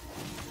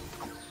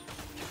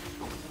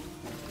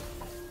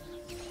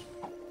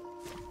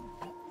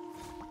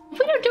 If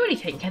we don't do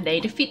anything, can they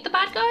defeat the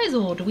bad guys,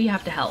 or do we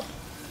have to help?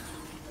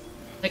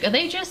 Like, are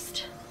they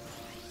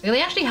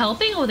actually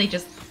helping, or are they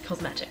just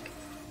cosmetic?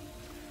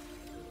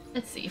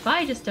 Let's see, if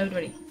I just don't do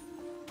anything.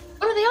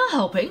 Oh, no, they are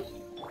helping.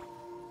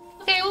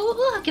 Okay, well,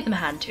 we'll give them a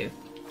hand, too.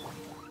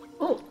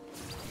 Oh.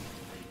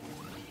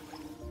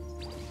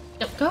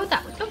 No, go with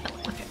that one, go with that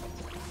one, okay.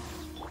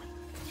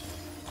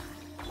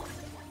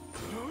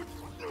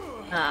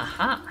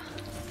 Aha.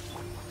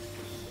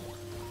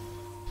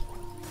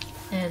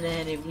 And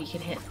then if we can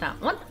hit that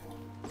one.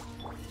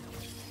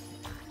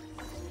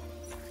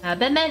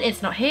 Ben Ben,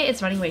 it's not here,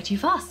 it's running way too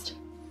fast.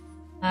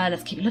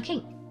 Let's keep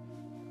looking.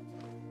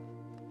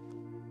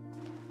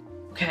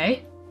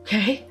 Okay,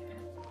 okay.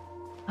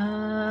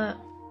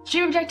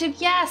 Stream objective,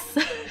 yes!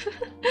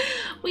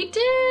 We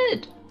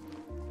did!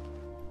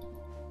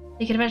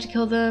 They could have managed to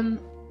kill them,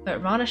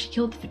 but Rana, she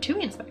killed the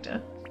Fatui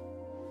Inspector.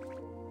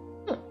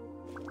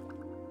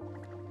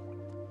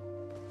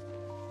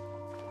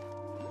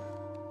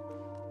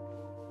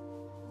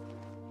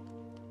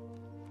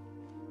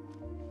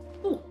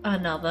 Ooh,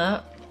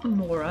 another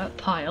Mora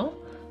pile.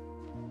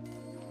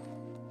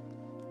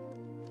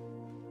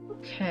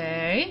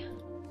 Okay.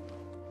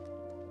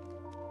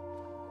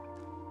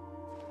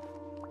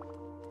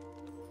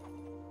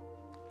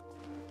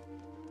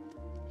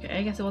 Okay,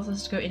 I guess it wants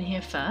us to go in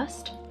here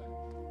first.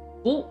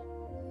 Oh.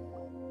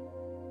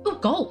 Oh,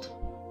 gold.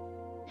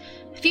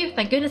 Phew,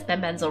 thank goodness Ben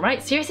Ben's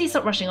alright. Seriously,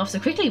 stop rushing off so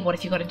quickly. What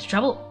if you got into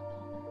trouble?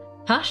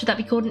 Huh? Should that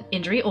be called an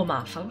injury or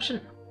malfunction?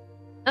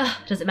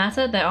 Does it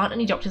matter? There aren't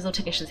any doctors or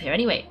technicians here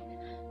anyway.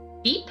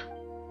 Beep.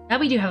 Now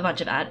we do have a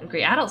bunch of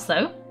angry adults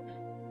though.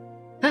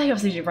 You're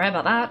absolutely right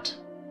about that.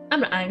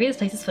 I'm not angry, this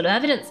place is full of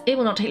evidence. It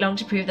will not take long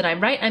to prove that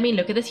I'm right. I mean,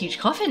 look at this huge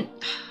coffin.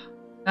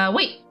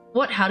 Wait,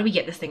 what? How do we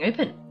get this thing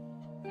open?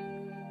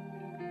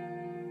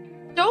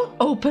 Don't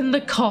open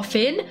the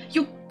coffin!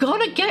 You're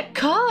gonna get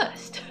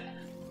cursed!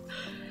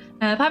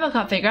 Paimon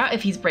can't figure out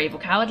if he's brave or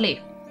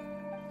cowardly.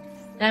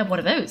 What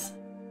are those?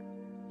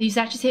 These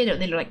statues here, don't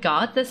they look like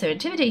guards? They're so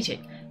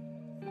intimidating.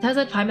 Turns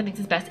out Paimon thinks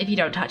it's best if you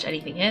don't touch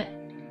anything here.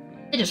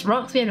 They're just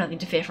rocks, we have nothing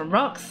to fear from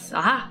rocks.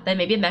 Aha, there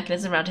may be a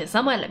mechanism around here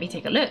somewhere, let me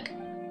take a look.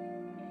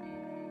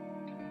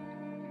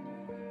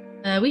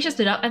 We should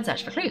split up and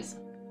search for clues.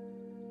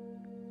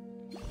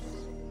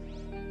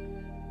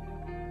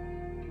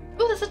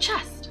 Oh, there's a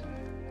chest.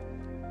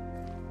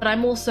 But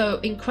I'm also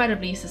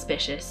incredibly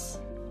suspicious.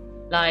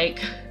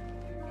 Like,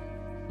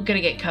 we're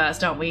gonna get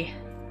cursed, aren't we?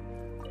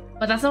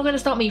 But that's not gonna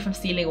stop me from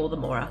stealing all the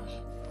Mora.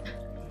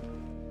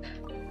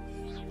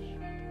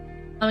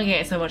 I'm gonna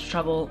get in so much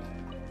trouble.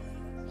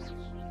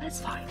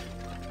 That's fine.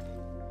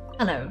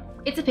 Hello.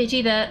 It's a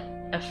pity that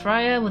a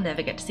friar will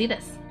never get to see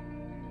this.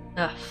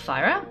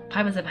 Fyra?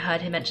 Paimon's never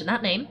heard him mention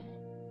that name.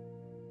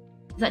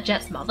 Is that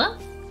Jet's mother?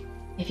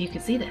 If you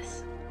could see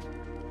this.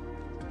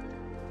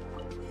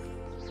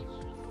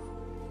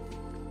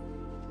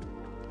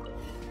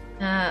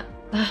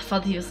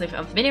 Father feels so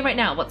unfamiliar right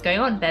now. What's going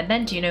on? Ben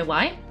Ben, do you know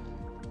why?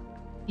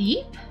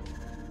 Beep?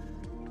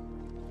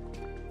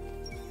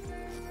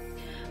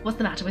 What's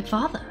the matter with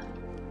Father?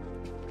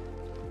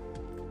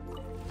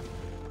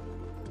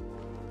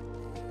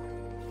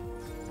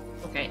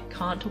 Okay,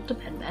 can't talk to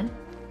Ben Ben.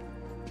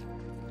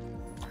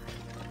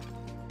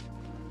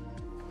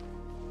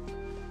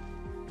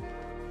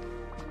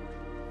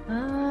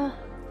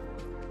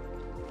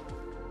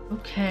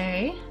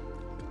 Okay.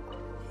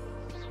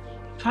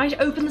 Try to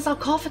open the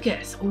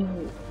sarcophagus.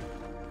 Ooh.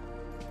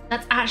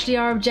 That's actually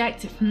our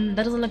objective.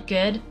 That doesn't look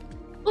good.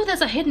 Oh,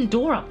 there's a hidden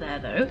door up there,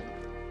 though.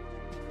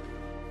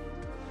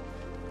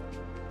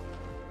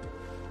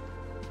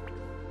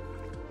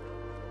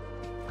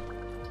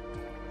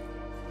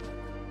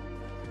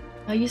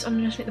 I used to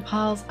underestimate the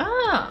piles.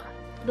 Ah!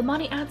 The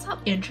money adds up.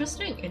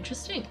 Interesting,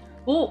 interesting.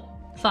 Oh,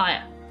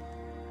 fire.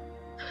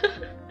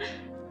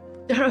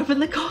 Don't open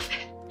the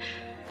coffin.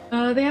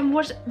 They haven't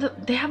watched.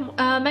 They haven't.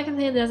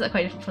 Mechanisms are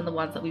quite different from the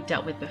ones that we've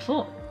dealt with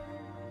before.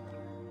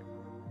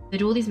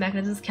 Did all these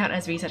mechanisms count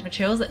as research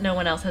materials that no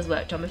one else has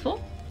worked on before?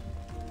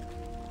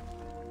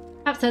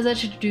 Perhaps Tessa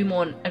should do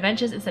more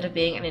adventures instead of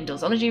being an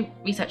indoorsology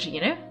researcher,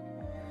 you know?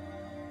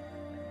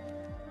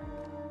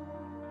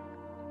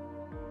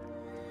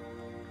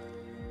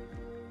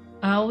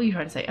 What were you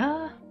trying to say?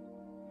 I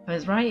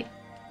was right.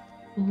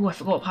 Ooh, I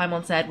forgot what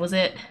Paimon said. Was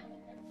it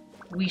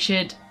we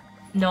should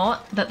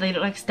not? That they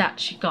look like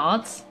statue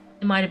guards?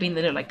 It might have been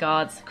they look like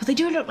guards. Because they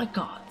do look like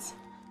guards.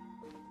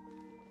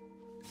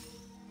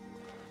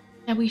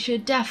 And we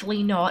should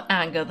definitely not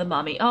anger the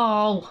mummy.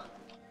 Oh,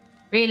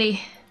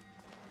 really?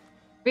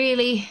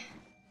 Really?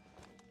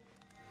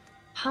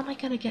 How am I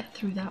gonna get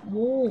through that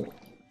wall?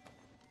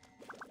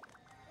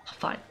 Oh,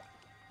 fine.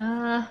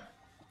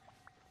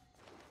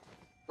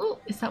 Oh,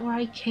 is that where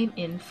I came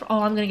in from? Oh,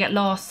 I'm gonna get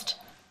lost.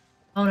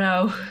 Oh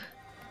no.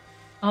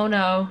 Oh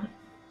no.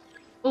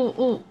 Oh,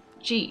 oh,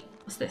 gee.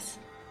 What's this?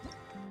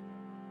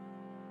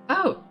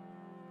 Oh.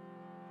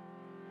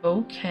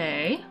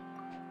 Okay.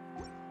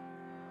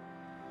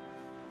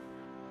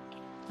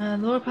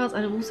 Lower piles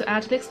and also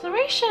add to the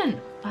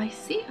exploration. I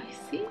see,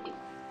 I see.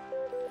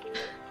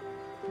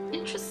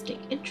 Interesting,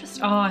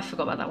 interesting. Oh, I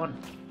forgot about that one.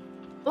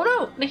 Oh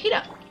no,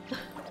 Nahida.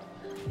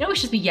 You know, it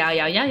should be Yao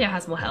Yao. Yao Yao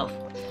has more health.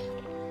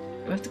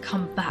 We have to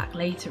come back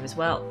later as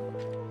well.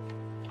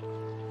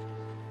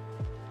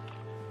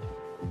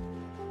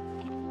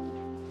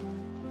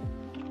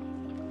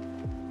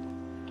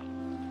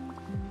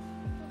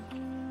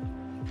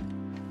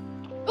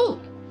 Ooh.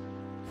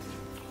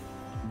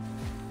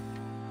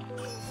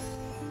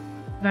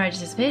 Marriage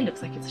disappeared.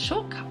 Looks like it's a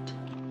shortcut.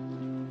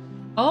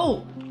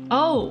 Oh,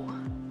 oh.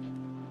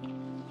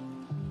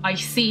 I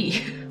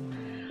see.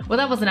 Well,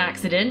 that was an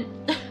accident.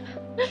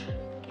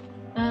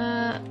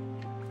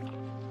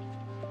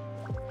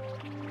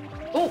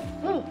 Oh,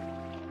 oh.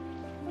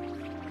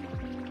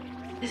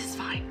 This is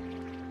fine.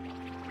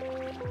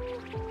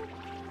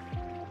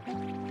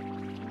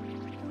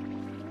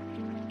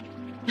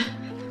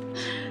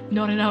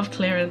 Not enough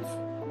clearance.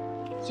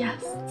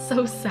 Yes,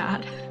 so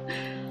sad.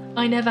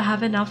 I never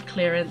have enough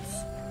clearance.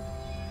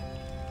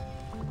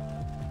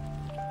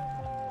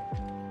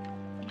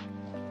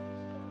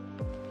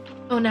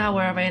 Oh, now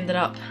where have I ended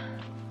up?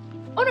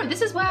 Oh no,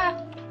 this is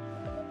where...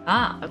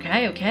 Ah,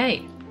 okay,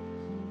 okay.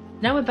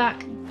 Now we're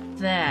back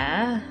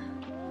there.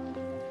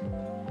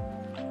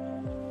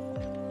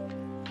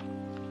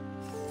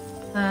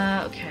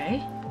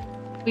 Okay.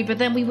 But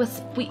then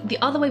the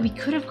other way we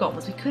could have gone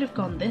was we could have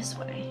gone this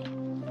way.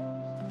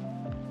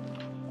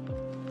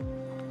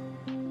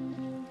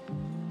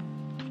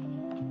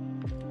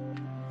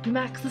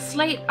 Max the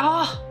slate.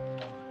 Oh!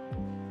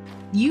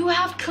 You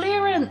have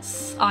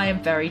clearance! I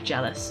am very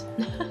jealous.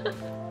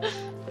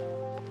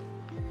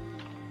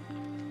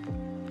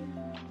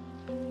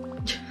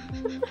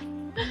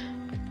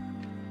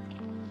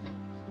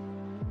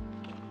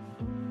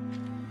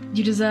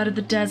 You deserted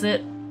the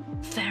desert.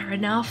 Fair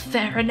enough,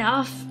 fair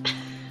enough.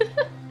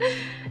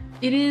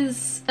 It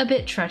is a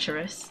bit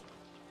treacherous.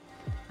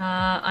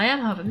 I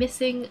am, however,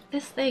 missing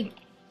this thing.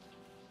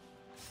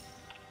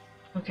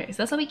 Okay, so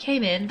that's how we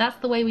came in. That's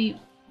the way we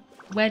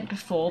went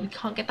before. We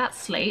can't get that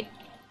slate.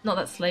 Not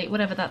that slate,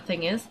 whatever that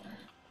thing is.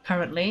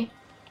 Currently.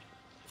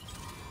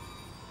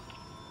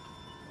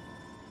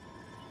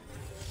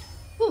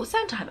 Ooh,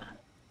 sound timer.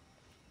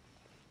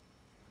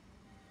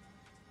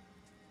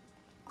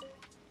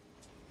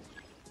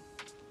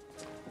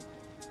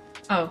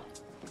 Oh,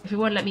 if it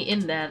won't let me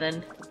in there,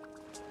 then...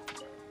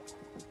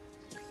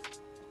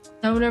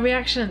 Oh, no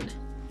reaction.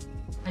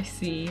 I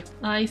see,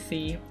 I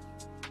see.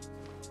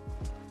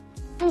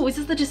 Oh, is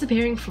this the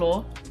disappearing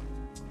floor?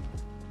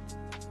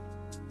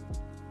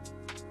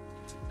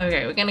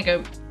 Okay, we're gonna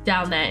go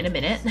down there in a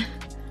minute.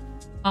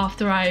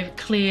 After I've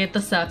cleared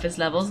the surface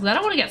levels, because I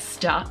don't want to get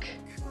stuck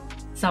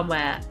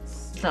somewhere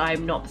that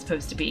I'm not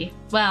supposed to be.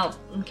 Well,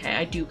 okay,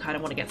 I do kind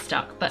of want to get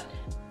stuck, but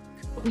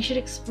we should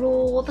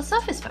explore the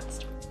surface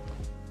first.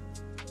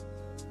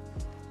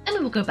 And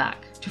then we'll go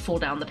back to fall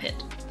down the pit.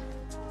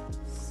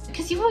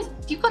 Because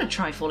you've got to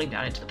try falling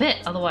down into the pit,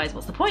 otherwise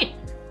what's the point?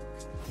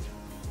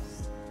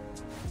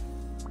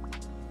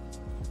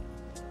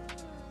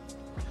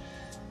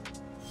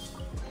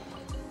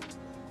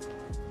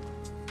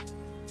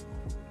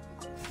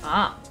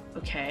 Ah,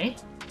 okay.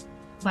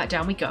 Back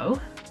down we go.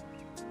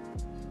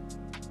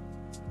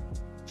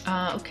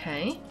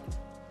 Okay.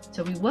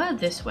 So we were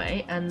this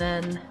way, and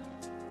then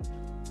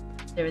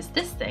there is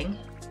this thing.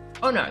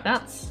 Oh no,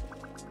 that's...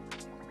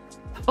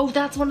 Oh,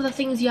 that's one of the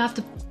things you have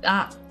to...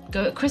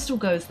 a crystal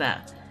goes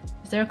there.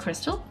 Is there a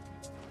crystal?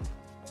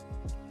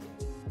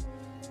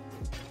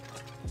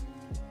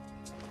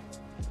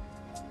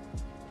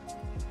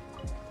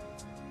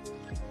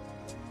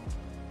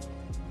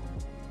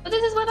 But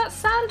this is where that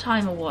sand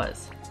timer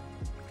was.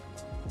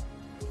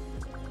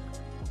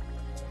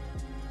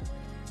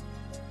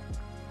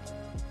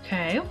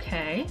 Okay,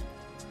 okay.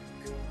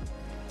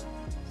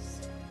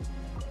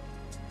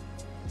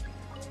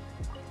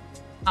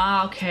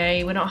 Ah,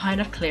 okay, we're not high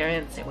enough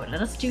clearance. It won't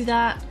let us do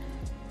that.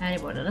 And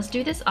it won't let us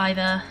do this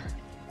either.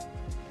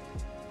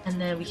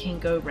 And then we can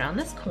go around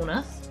this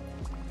corner.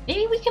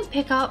 Maybe we can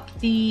pick up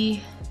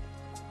the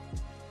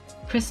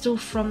crystal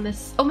from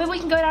this... Oh, maybe we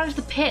can go down to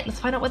the pit.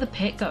 Let's find out where the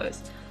pit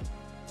goes.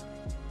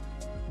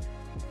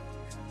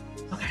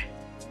 Okay.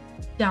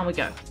 Down we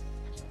go.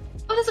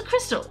 Oh, there's a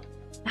crystal.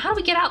 How do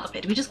we get out of the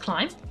pit? Do we just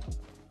climb?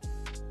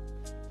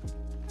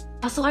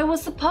 Oh, so I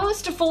was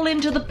supposed to fall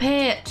into the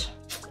pit.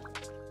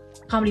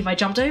 Can't believe I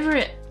jumped over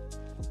it.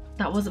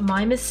 That was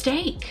my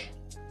mistake.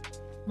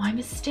 My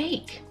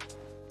mistake.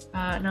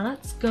 Now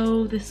let's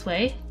go this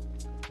way.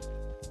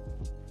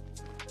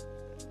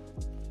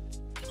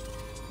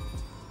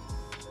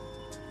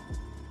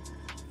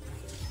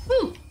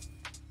 Woo!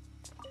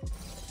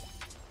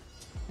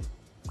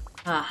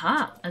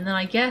 Aha. And then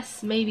I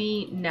guess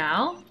maybe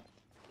now...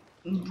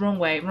 Wrong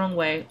way, wrong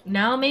way.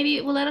 Now maybe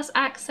it will let us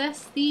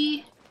access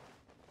the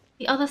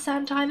other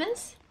sand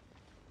timers?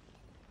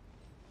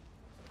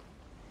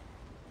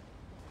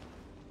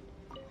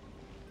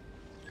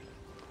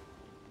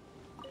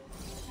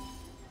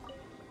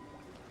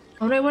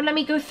 Oh no, it won't let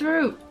me go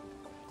through.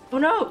 Oh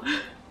no.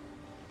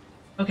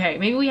 Okay,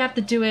 maybe we have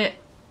to do it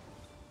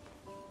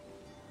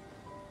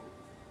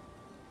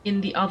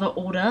in the other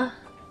order.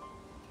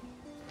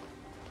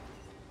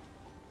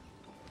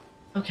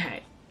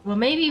 Okay. Well,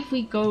 maybe if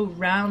we go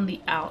round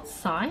the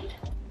outside.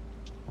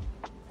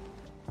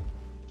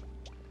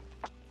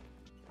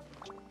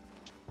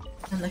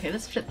 And okay,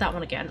 let's flip that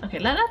one again. Okay,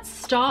 let's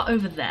start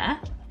over there.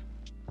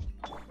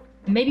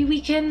 Maybe we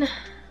can...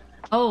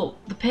 Oh,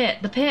 the pit.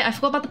 The pit. I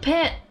forgot about the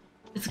pit.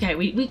 It's okay.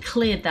 We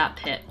cleared that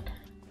pit.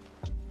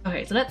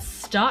 Okay, so let's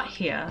start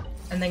here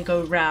and then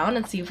go round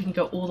and see if we can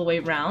go all the way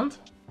round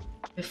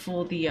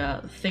before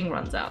the thing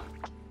runs out.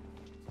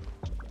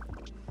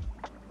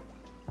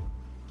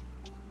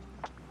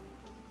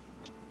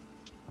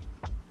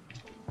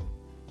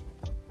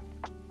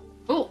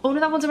 Oh no,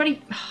 that one's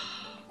already...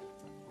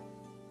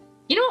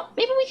 You know what?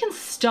 Maybe we can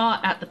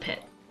start at the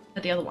pit.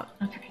 At the other one.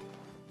 Okay.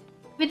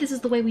 Maybe this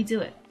is the way we do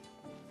it.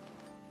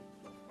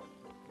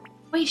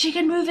 Wait, she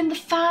can move in the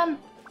fan!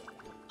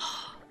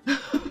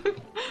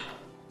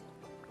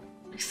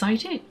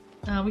 Exciting.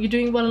 Well, you're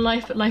doing well in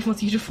life, but life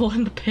wants you to fall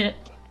in the pit.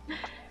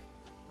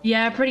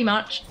 Yeah, pretty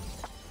much.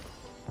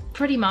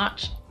 Pretty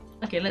much.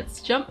 Okay,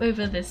 let's jump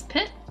over this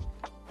pit.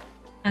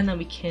 And then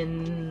we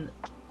can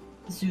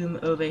zoom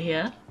over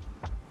here.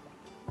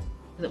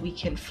 So that we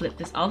can flip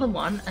this other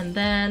one. And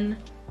then...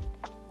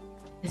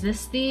 Is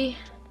this the...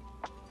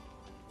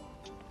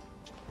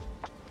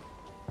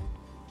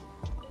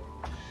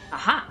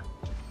 Aha!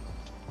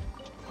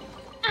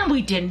 And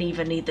we didn't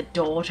even need the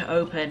door to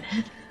open.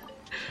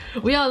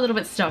 We are a little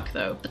bit stuck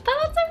though, but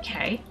that's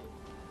okay.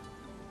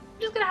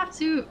 I'm just gonna have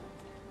to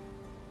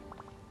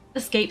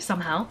escape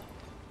somehow.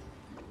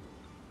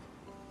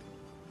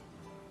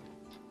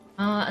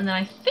 And then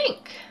I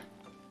think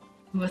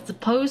we were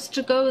supposed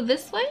to go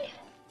this way?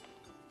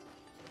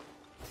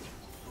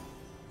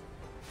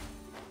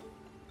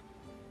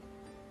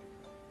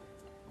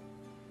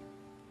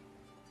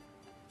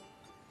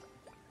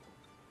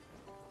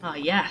 Ah,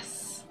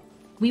 yes.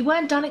 We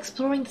weren't done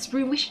exploring this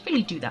room. We should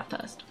really do that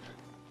first.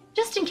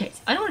 Just in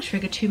case. I don't want to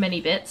trigger too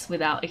many bits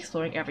without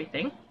exploring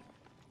everything.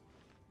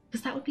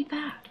 Because that would be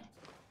bad.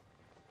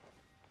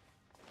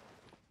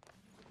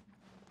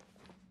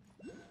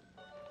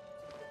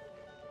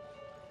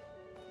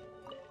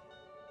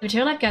 The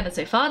material I've gathered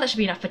so far, that should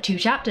be enough for 2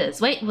 chapters.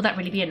 Wait, will that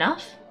really be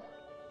enough?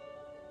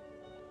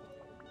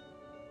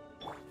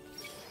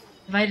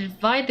 If I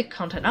divide the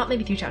content up,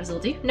 maybe 3 chapters will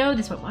do. No,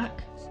 this won't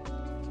work.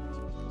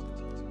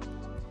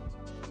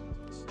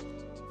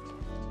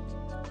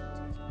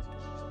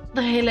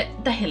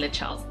 The Hiller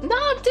Charles.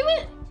 No, do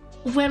it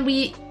when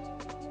we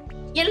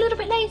get a little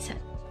bit later.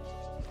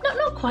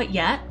 Not quite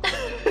yet.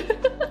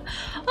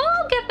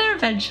 I'll get there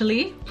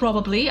eventually,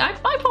 probably. I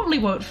probably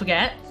won't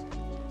forget.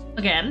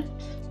 Again.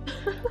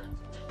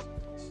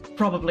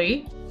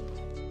 Probably.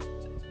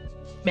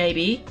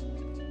 Maybe.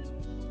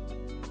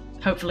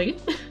 Hopefully.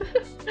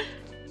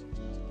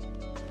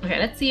 Okay,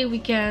 let's see if we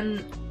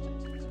can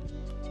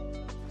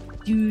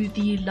do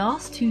the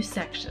last 2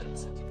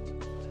 sections.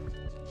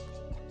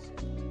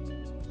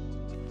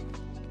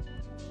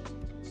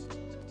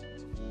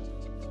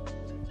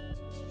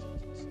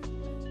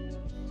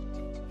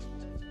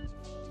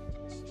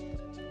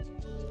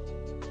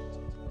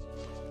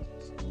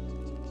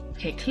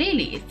 Okay,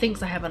 clearly it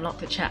thinks I have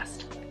unlocked the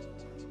chest.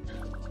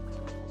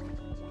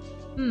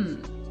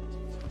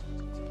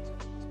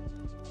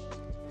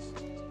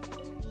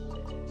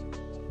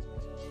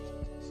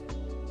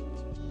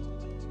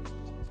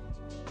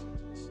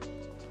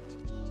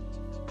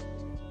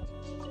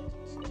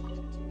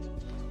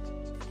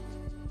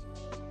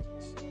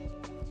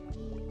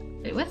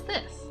 Wait, where's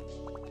this?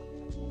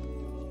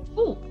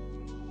 Ooh.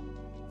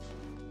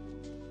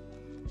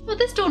 Well,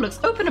 this door looks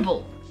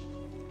openable.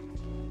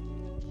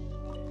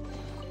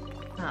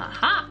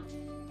 Aha.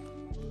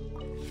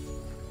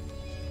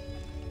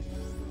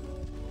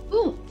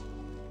 Ooh.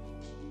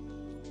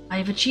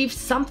 I've achieved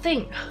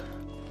something.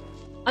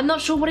 I'm not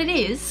sure what it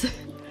is,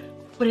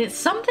 but it's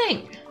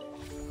something.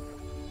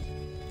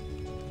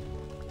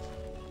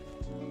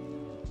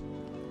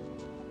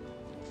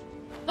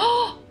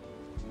 Oh!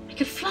 I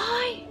can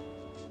fly!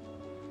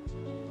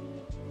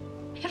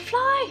 I can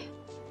fly!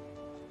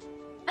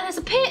 And there's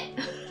a pit!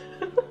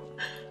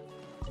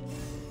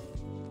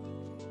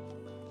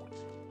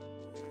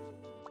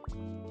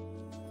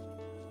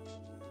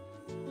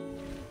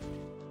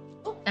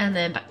 Oh, and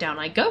then back down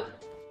I go.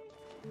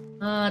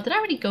 Did I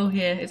already go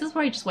here? Is this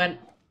where I just went?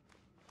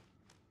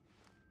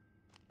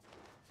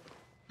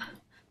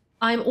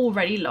 I'm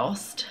already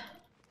lost.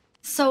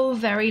 So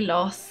very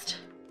lost.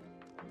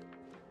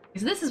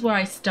 Because this is where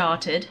I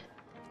started.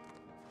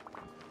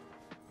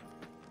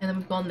 And then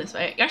we've gone this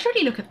way. I should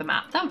really look at the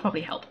map. That would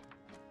probably help.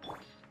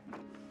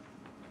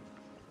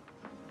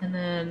 And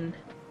then...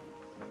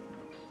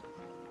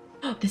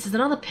 Oh, this is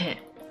another pit.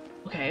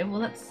 Okay, well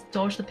let's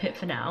dodge the pit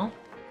for now.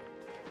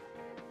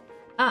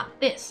 Ah,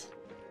 this.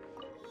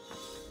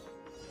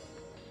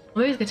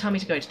 Maybe it's going to tell me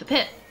to go into the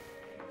pit.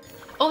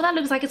 Oh, that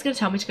looks like it's going to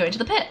tell me to go into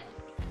the pit.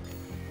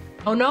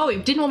 Oh no,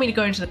 it didn't want me to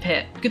go into the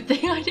pit. Good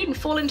thing I didn't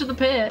fall into the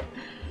pit.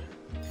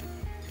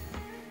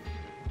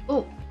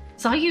 Oh,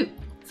 Zayu!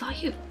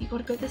 Zayu, you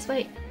gotta go this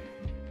way.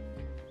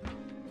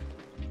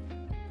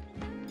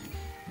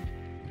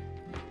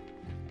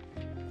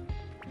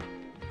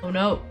 Oh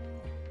no.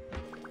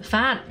 The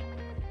fan!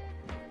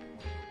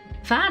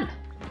 Fan!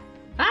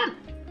 Fan!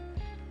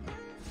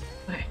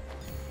 Okay.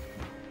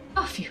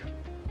 Oh, phew.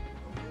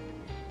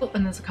 Oh,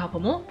 and there's a couple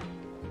more.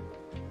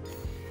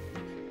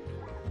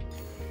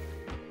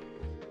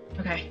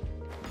 Okay.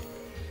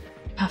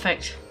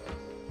 Perfect.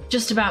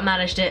 Just about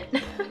managed it.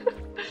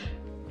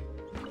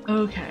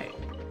 Okay.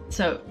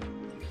 So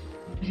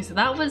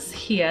that was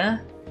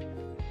here.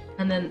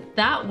 And then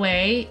that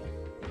way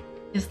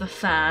is the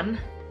fan.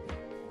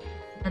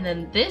 And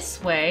then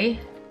this way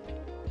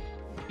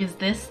is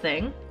this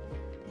thing.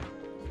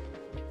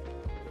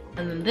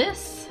 And then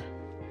this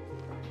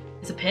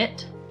is a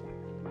pit.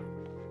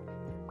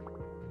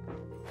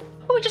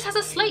 Oh, it just has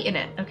a slate in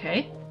it.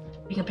 Okay.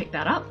 We can pick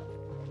that up.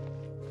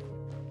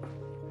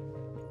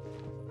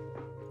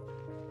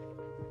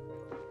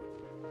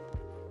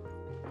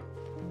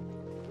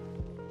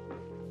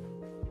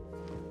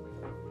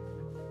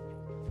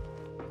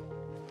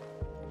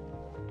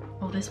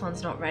 Oh, this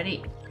one's not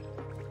ready.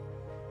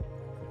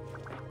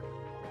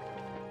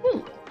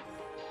 Ooh.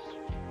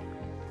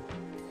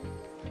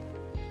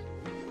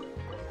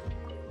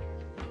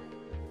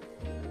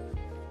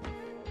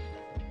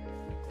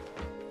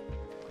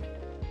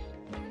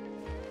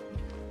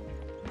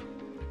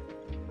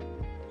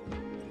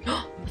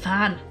 The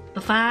fan!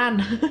 The fan!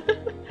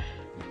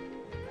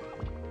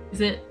 Is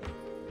it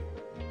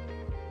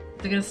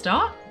gonna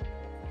start?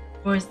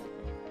 Or is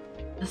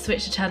the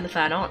switch to turn the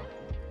fan on?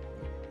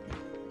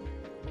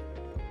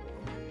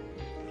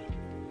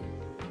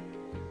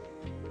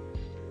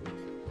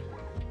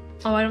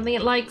 Oh, I don't think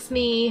it likes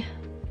me.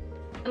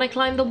 Can I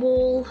climb the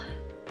wall?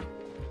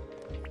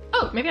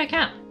 Oh, maybe I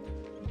can.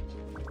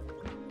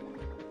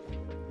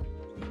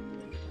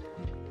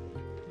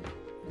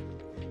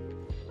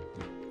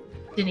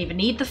 Didn't even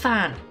need the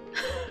fan.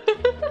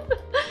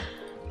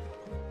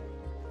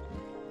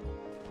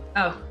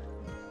 Oh.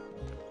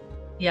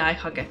 Yeah, I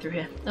can't get through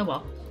here. Oh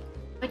well.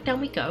 Back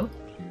down we go.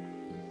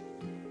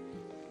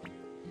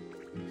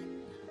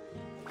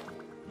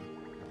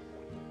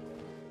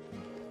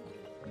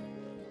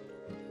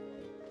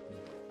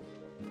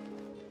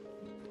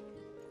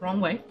 Wrong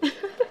way.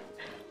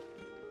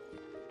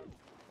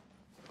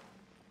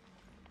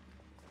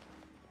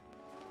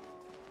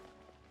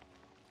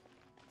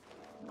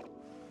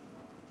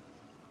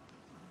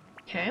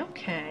 Okay,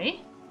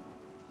 okay.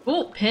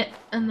 Oh, pit,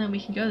 and then we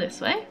can go this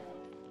way.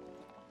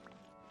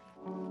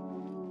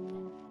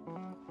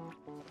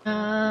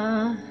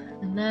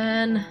 And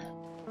then...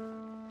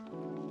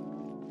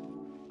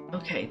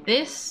 Okay,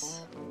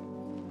 this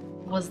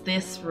was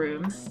this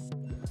room.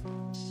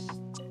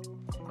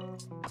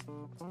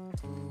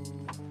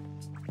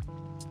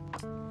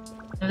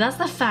 No, that's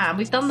the fan.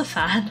 We've done the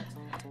fan.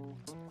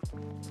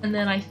 And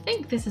then I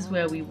think this is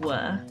where we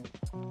were.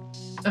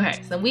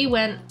 Okay, so we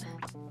went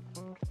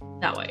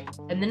that way.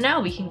 And then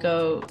now we can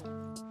go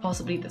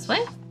possibly this way.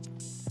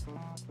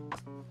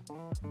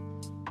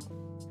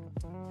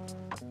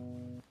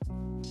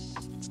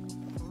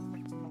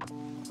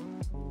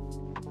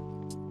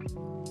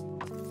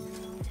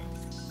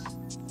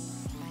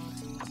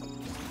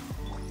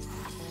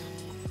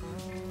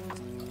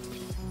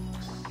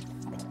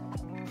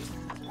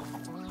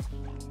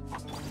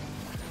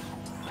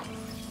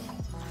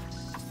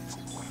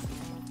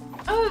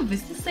 Oh,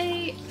 is this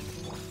a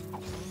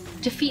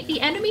defeat the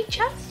enemy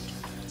chest?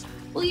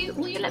 Will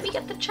you let me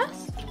get the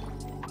chest?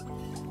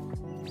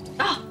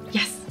 Oh,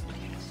 yes.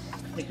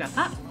 grab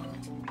that.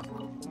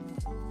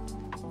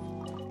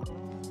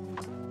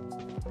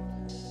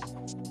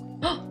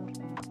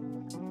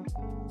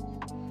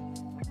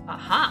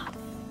 Aha!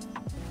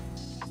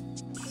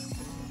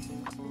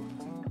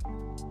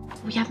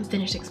 We haven't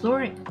finished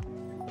exploring.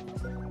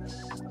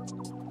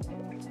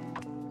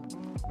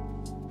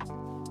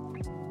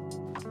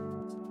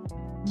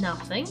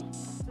 Nothing.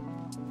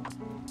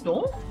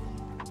 Door?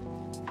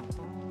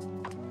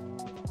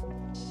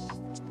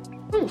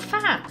 Ooh,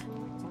 fan!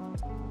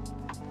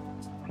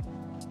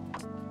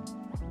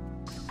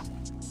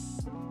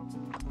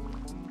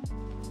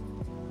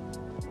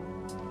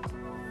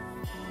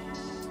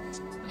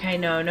 Okay,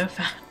 no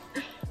fan.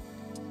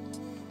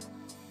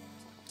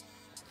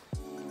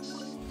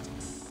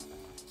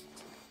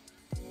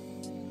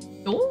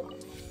 Door?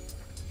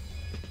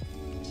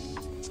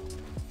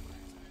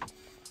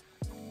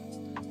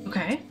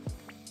 Okay.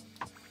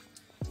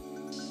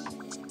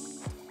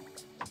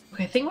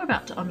 Okay, I think we're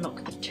about to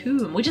unlock the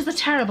tomb, which is a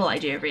terrible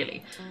idea,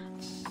 really.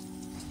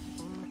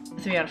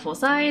 3 out of 4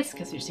 sides,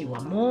 because we just need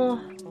one more.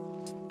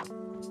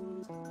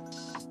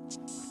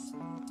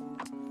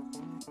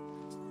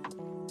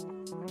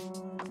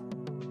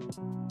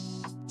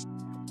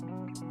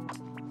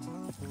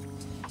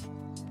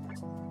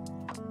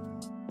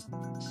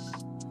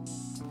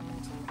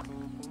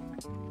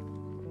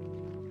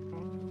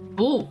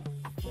 Ooh.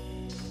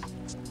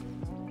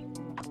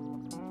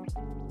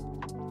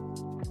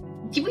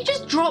 Did we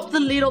just drop the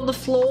lid on the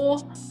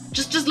floor?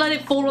 Just let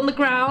it fall on the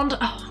ground?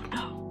 Oh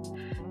no.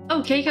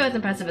 Oh, Kaiko, as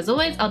impressive as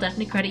always. I'll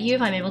definitely credit you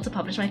if I'm able to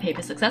publish my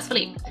paper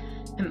successfully.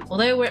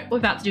 Although what we're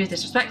about to do is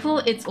disrespectful,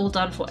 it's all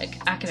done for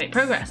academic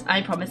progress.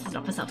 I promise it's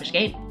not for selfish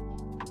gain.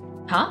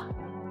 Huh?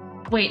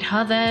 Wait,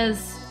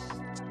 there's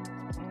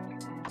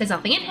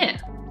nothing in here.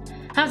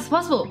 How is this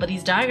possible? But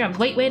these diagrams,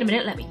 wait a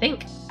minute, let me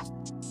think.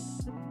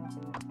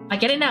 I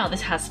get it now,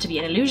 this has to be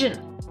an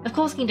illusion. Of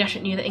course, King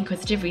Deshret knew that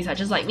inquisitive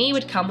researchers like me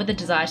would come with the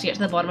desire to get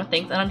to the bottom of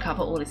things and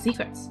uncover all his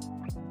secrets.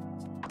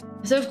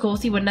 So of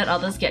course he wouldn't let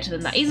others get to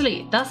them that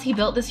easily, thus he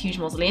built this huge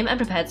mausoleum and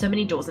prepared so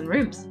many doors and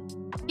rooms.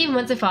 He even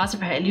went so far as to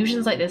prepare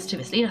illusions like this to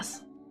mislead us.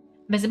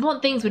 The most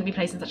important things wouldn't be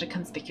placed in such a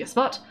conspicuous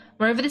spot,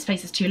 moreover this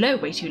place is too low,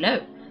 way too low.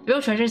 The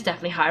real treasure is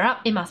definitely higher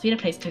up, it must be in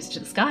a place closer to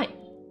the sky.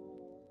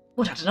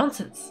 What utter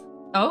nonsense.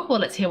 Oh, well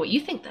let's hear what you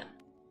think then.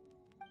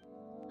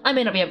 I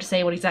may not be able to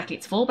say what exactly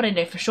it's for, but I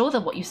know for sure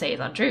that what you say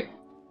is untrue.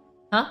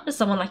 Huh? Does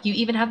someone like you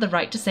even have the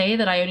right to say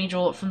that I only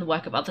draw from the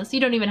work of others? You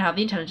don't even have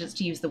the intelligence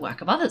to use the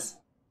work of others.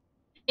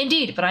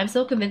 Indeed, but I'm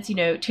still convinced you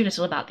know too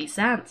little about these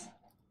sands.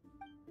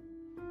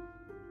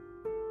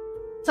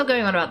 Stop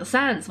going on about the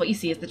sands. What you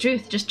see is the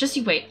truth. Just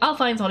you wait. I'll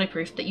find solid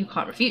proof that you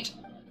can't refute.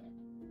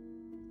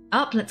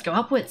 Up, let's go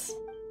upwards.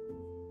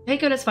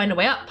 Kaiko, let's find a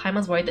way up.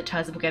 Paimon's worried that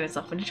Terza will get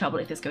himself into trouble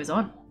if this goes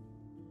on.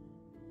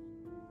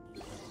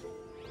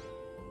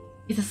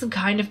 Is this some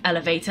kind of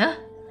elevator?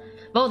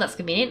 Well, that's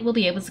convenient. We'll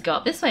be able to go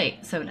up this way,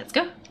 so let's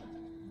go.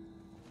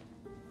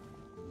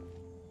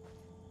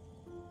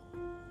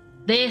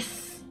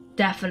 This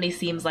definitely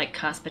seems like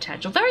cursed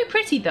potential. Very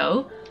pretty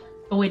though,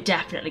 but we're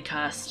definitely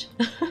cursed.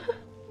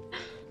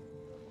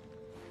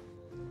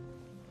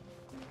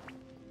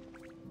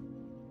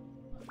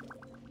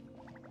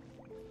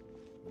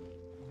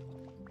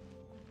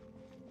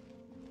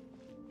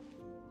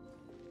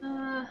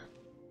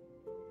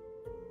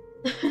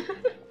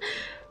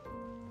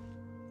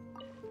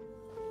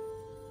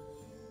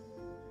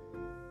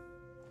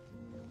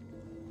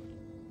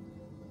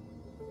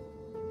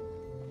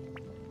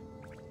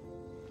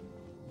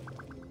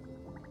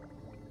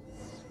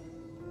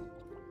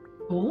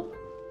 Ooh.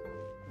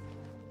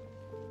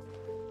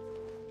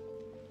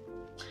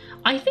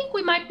 I think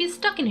we might be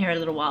stuck in here a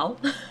little while.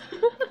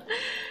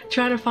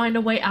 Trying to find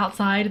a way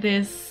outside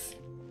this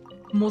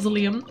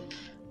mausoleum.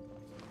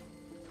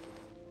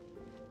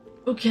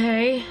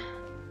 Okay.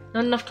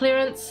 Not enough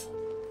clearance.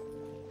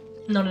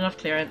 Not enough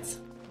clearance.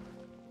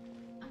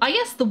 I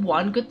guess the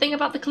one good thing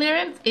about the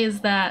clearance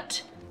is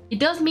that it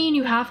does mean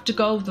you have to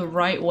go the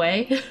right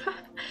way.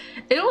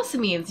 It also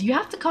means you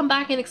have to come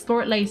back and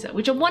explore it later,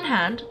 which on one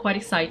hand, quite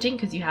exciting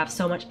because you have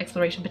so much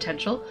exploration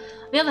potential.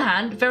 On the other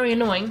hand, very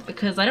annoying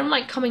because I don't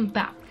like coming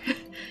back.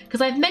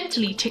 Because I've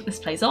mentally ticked this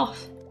place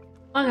off.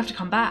 I'm gonna have to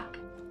come back.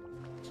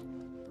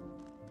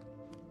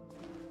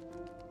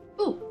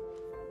 Ooh.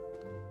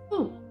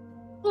 Ooh.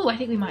 Ooh, I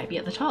think we might be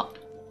at the top.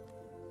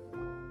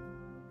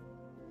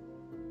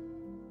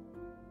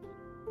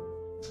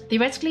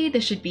 Theoretically,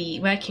 this should be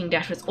where King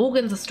Deshret's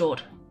organs are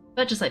stored.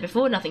 But just like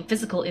before, nothing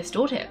physical is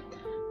stored here.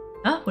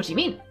 Huh? What do you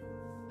mean?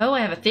 Oh,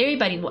 I have a theory,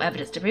 but I need more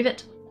evidence to prove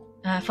it.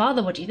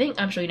 Father, what do you think?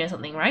 I'm sure you know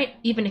something, right?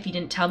 Even if you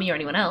didn't tell me or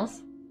anyone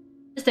else.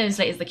 The stone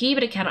slate is the key,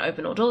 but it cannot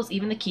open all doors.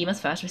 Even the key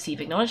must first receive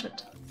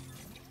acknowledgement.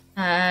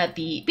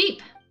 Beep,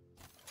 beep.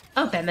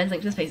 Oh, Ben's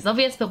link to this place is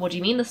obvious, but what do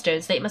you mean the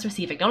stone slate must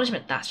receive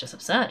acknowledgement? That's just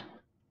absurd.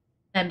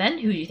 Ben,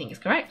 who do you think is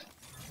correct?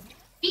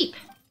 Beep.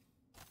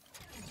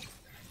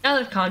 Now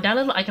that I've calmed down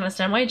a little, I can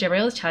understand why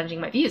Gabriel is challenging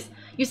my views.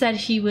 You said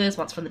he was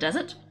once from the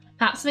desert.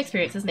 Perhaps some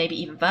experiences, maybe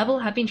even verbal,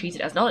 have been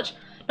treated as knowledge.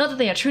 Not that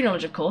they are true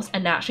knowledge, of course,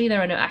 and naturally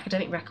there are no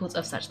academic records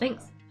of such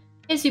things.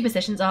 His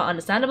superstitions are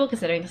understandable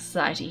considering the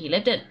society he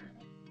lived in.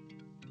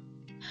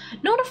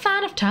 Not a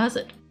fan of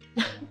Terzet.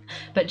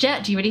 But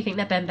Jet, do you really think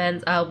that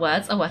Benben's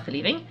words are worth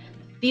believing?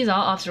 These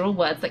are, after all,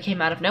 words that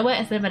came out of nowhere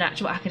instead of an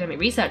actual academic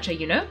researcher,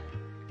 you know?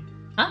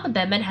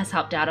 Benben has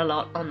helped out a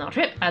lot on our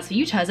trip. As for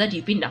you, Terzet,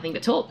 you've been nothing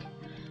but talk.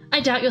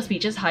 I doubt your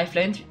speeches,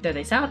 high-flown though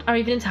they sound, are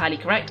even entirely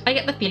correct. I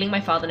get the feeling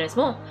my father knows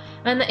more,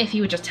 and that if he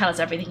would just tell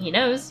us everything he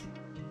knows,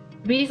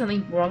 reading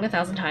something wrong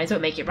 1,000 times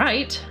won't make it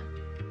right.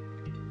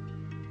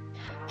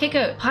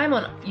 Kaiko,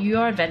 Paimon, you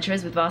are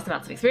adventurers with vast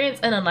amounts of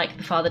experience, and unlike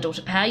the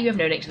father-daughter pair, you have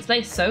no nature to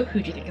display, so who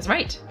do you think is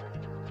right?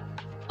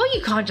 Oh,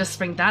 you can't just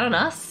spring that on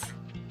us.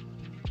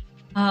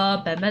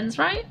 Benben's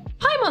right?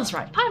 Paimon's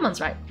right, Paimon's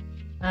right.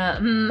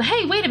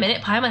 Hey, wait a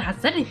minute, Paimon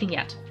hasn't said anything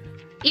yet.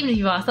 Even if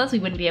you asked us, we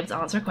wouldn't be able to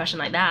answer a question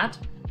like that.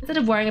 Instead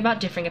of worrying about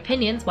differing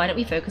opinions, why don't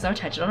we focus our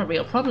attention on a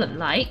real problem,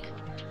 like...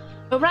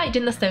 Oh right,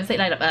 didn't the stone slate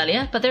light up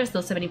earlier? But there are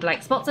still so many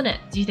blank spots in it.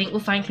 Do you think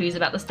we'll find clues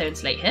about the stone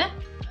slate here?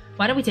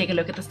 Why don't we take a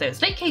look at the stone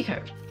slate,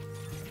 Kaiko?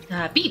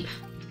 Beep.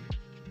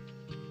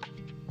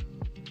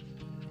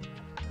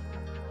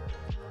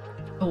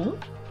 Oh.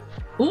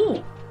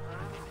 Ooh.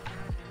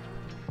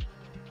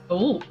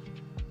 Oh.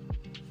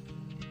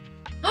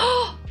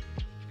 Oh!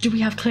 Do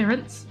we have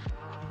clearance?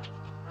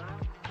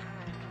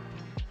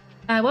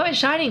 Well, it's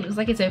shining. Looks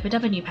like it's opened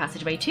up a new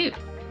passageway too.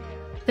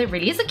 There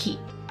really is a key.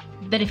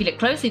 Then if you look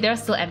closely, there are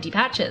still empty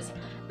patches.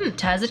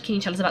 Terzet, can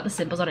you tell us about the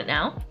symbols on it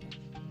now?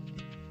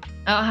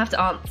 I'll have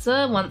to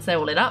answer once they're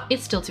all lit up.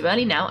 It's still too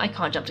early now. I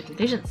can't jump to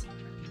conclusions.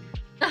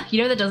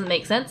 You know that doesn't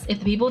make sense. If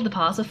the people of the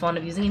past were fond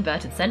of using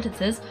inverted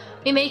sentences,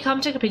 we may come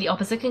to a completely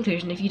opposite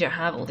conclusion if you don't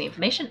have all the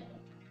information.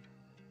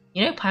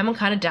 You know, Paimon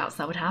kind of doubts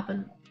that would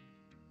happen.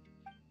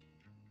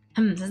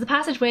 Since the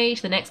passageway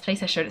to the next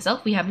place has shown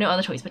itself, we have no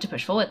other choice but to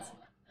push forwards.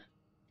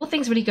 Will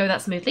things really go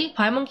that smoothly?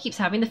 Paimon keeps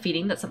having the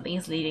feeling that something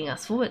is leading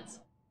us forwards.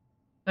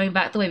 Going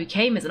back the way we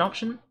came is an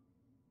option.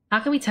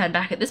 How can we turn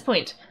back at this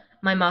point?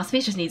 My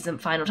masterpiece just needs some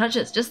final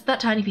touches, just that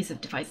tiny piece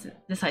of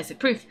decisive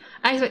proof.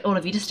 I expect all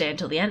of you to stay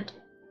until the end.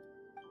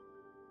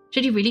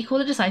 Should you really call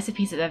the decisive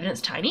piece of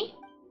evidence tiny?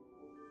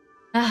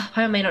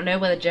 Paimon may not know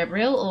whether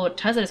Jebriel or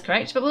Terzet is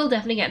correct, but we'll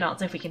definitely get an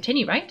answer if we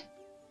continue, right?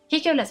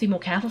 Kaiko, let's be more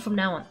careful from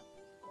now on.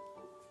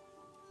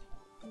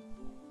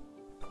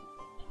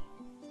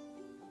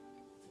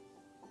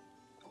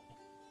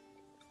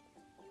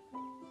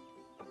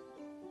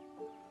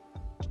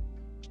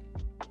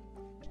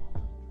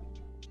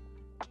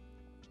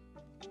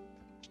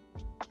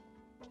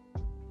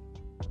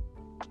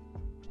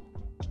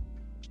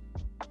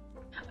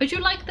 I do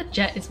like that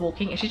Jet is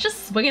walking and she's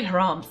just swinging her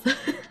arms.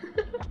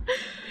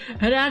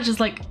 Her dad's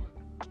just like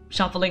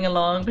shuffling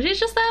along, but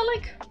she's just there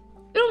like,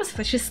 it almost looks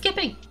like she's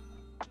skipping.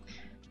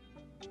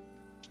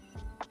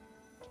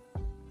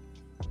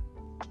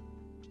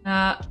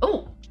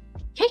 Oh,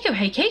 Kaiko,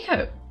 hey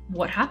Kaiko,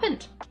 what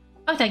happened?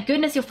 Oh, thank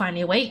goodness you're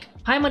finally awake.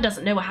 Paimon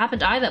doesn't know what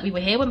happened either. We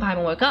were here when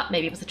Paimon woke up.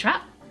 Maybe it was a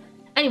trap.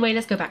 Anyway,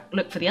 let's go back,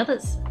 look for the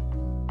others.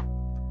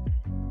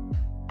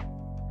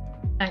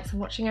 Thanks for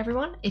watching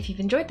everyone. If you've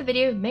enjoyed the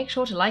video, make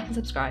sure to like and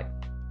subscribe.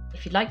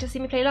 If you'd like to see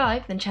me play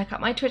live, then check out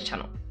my Twitch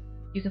channel.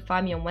 You can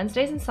find me on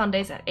Wednesdays and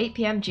Sundays at 8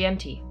 PM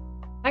GMT.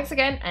 Thanks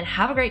again and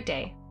have a great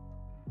day.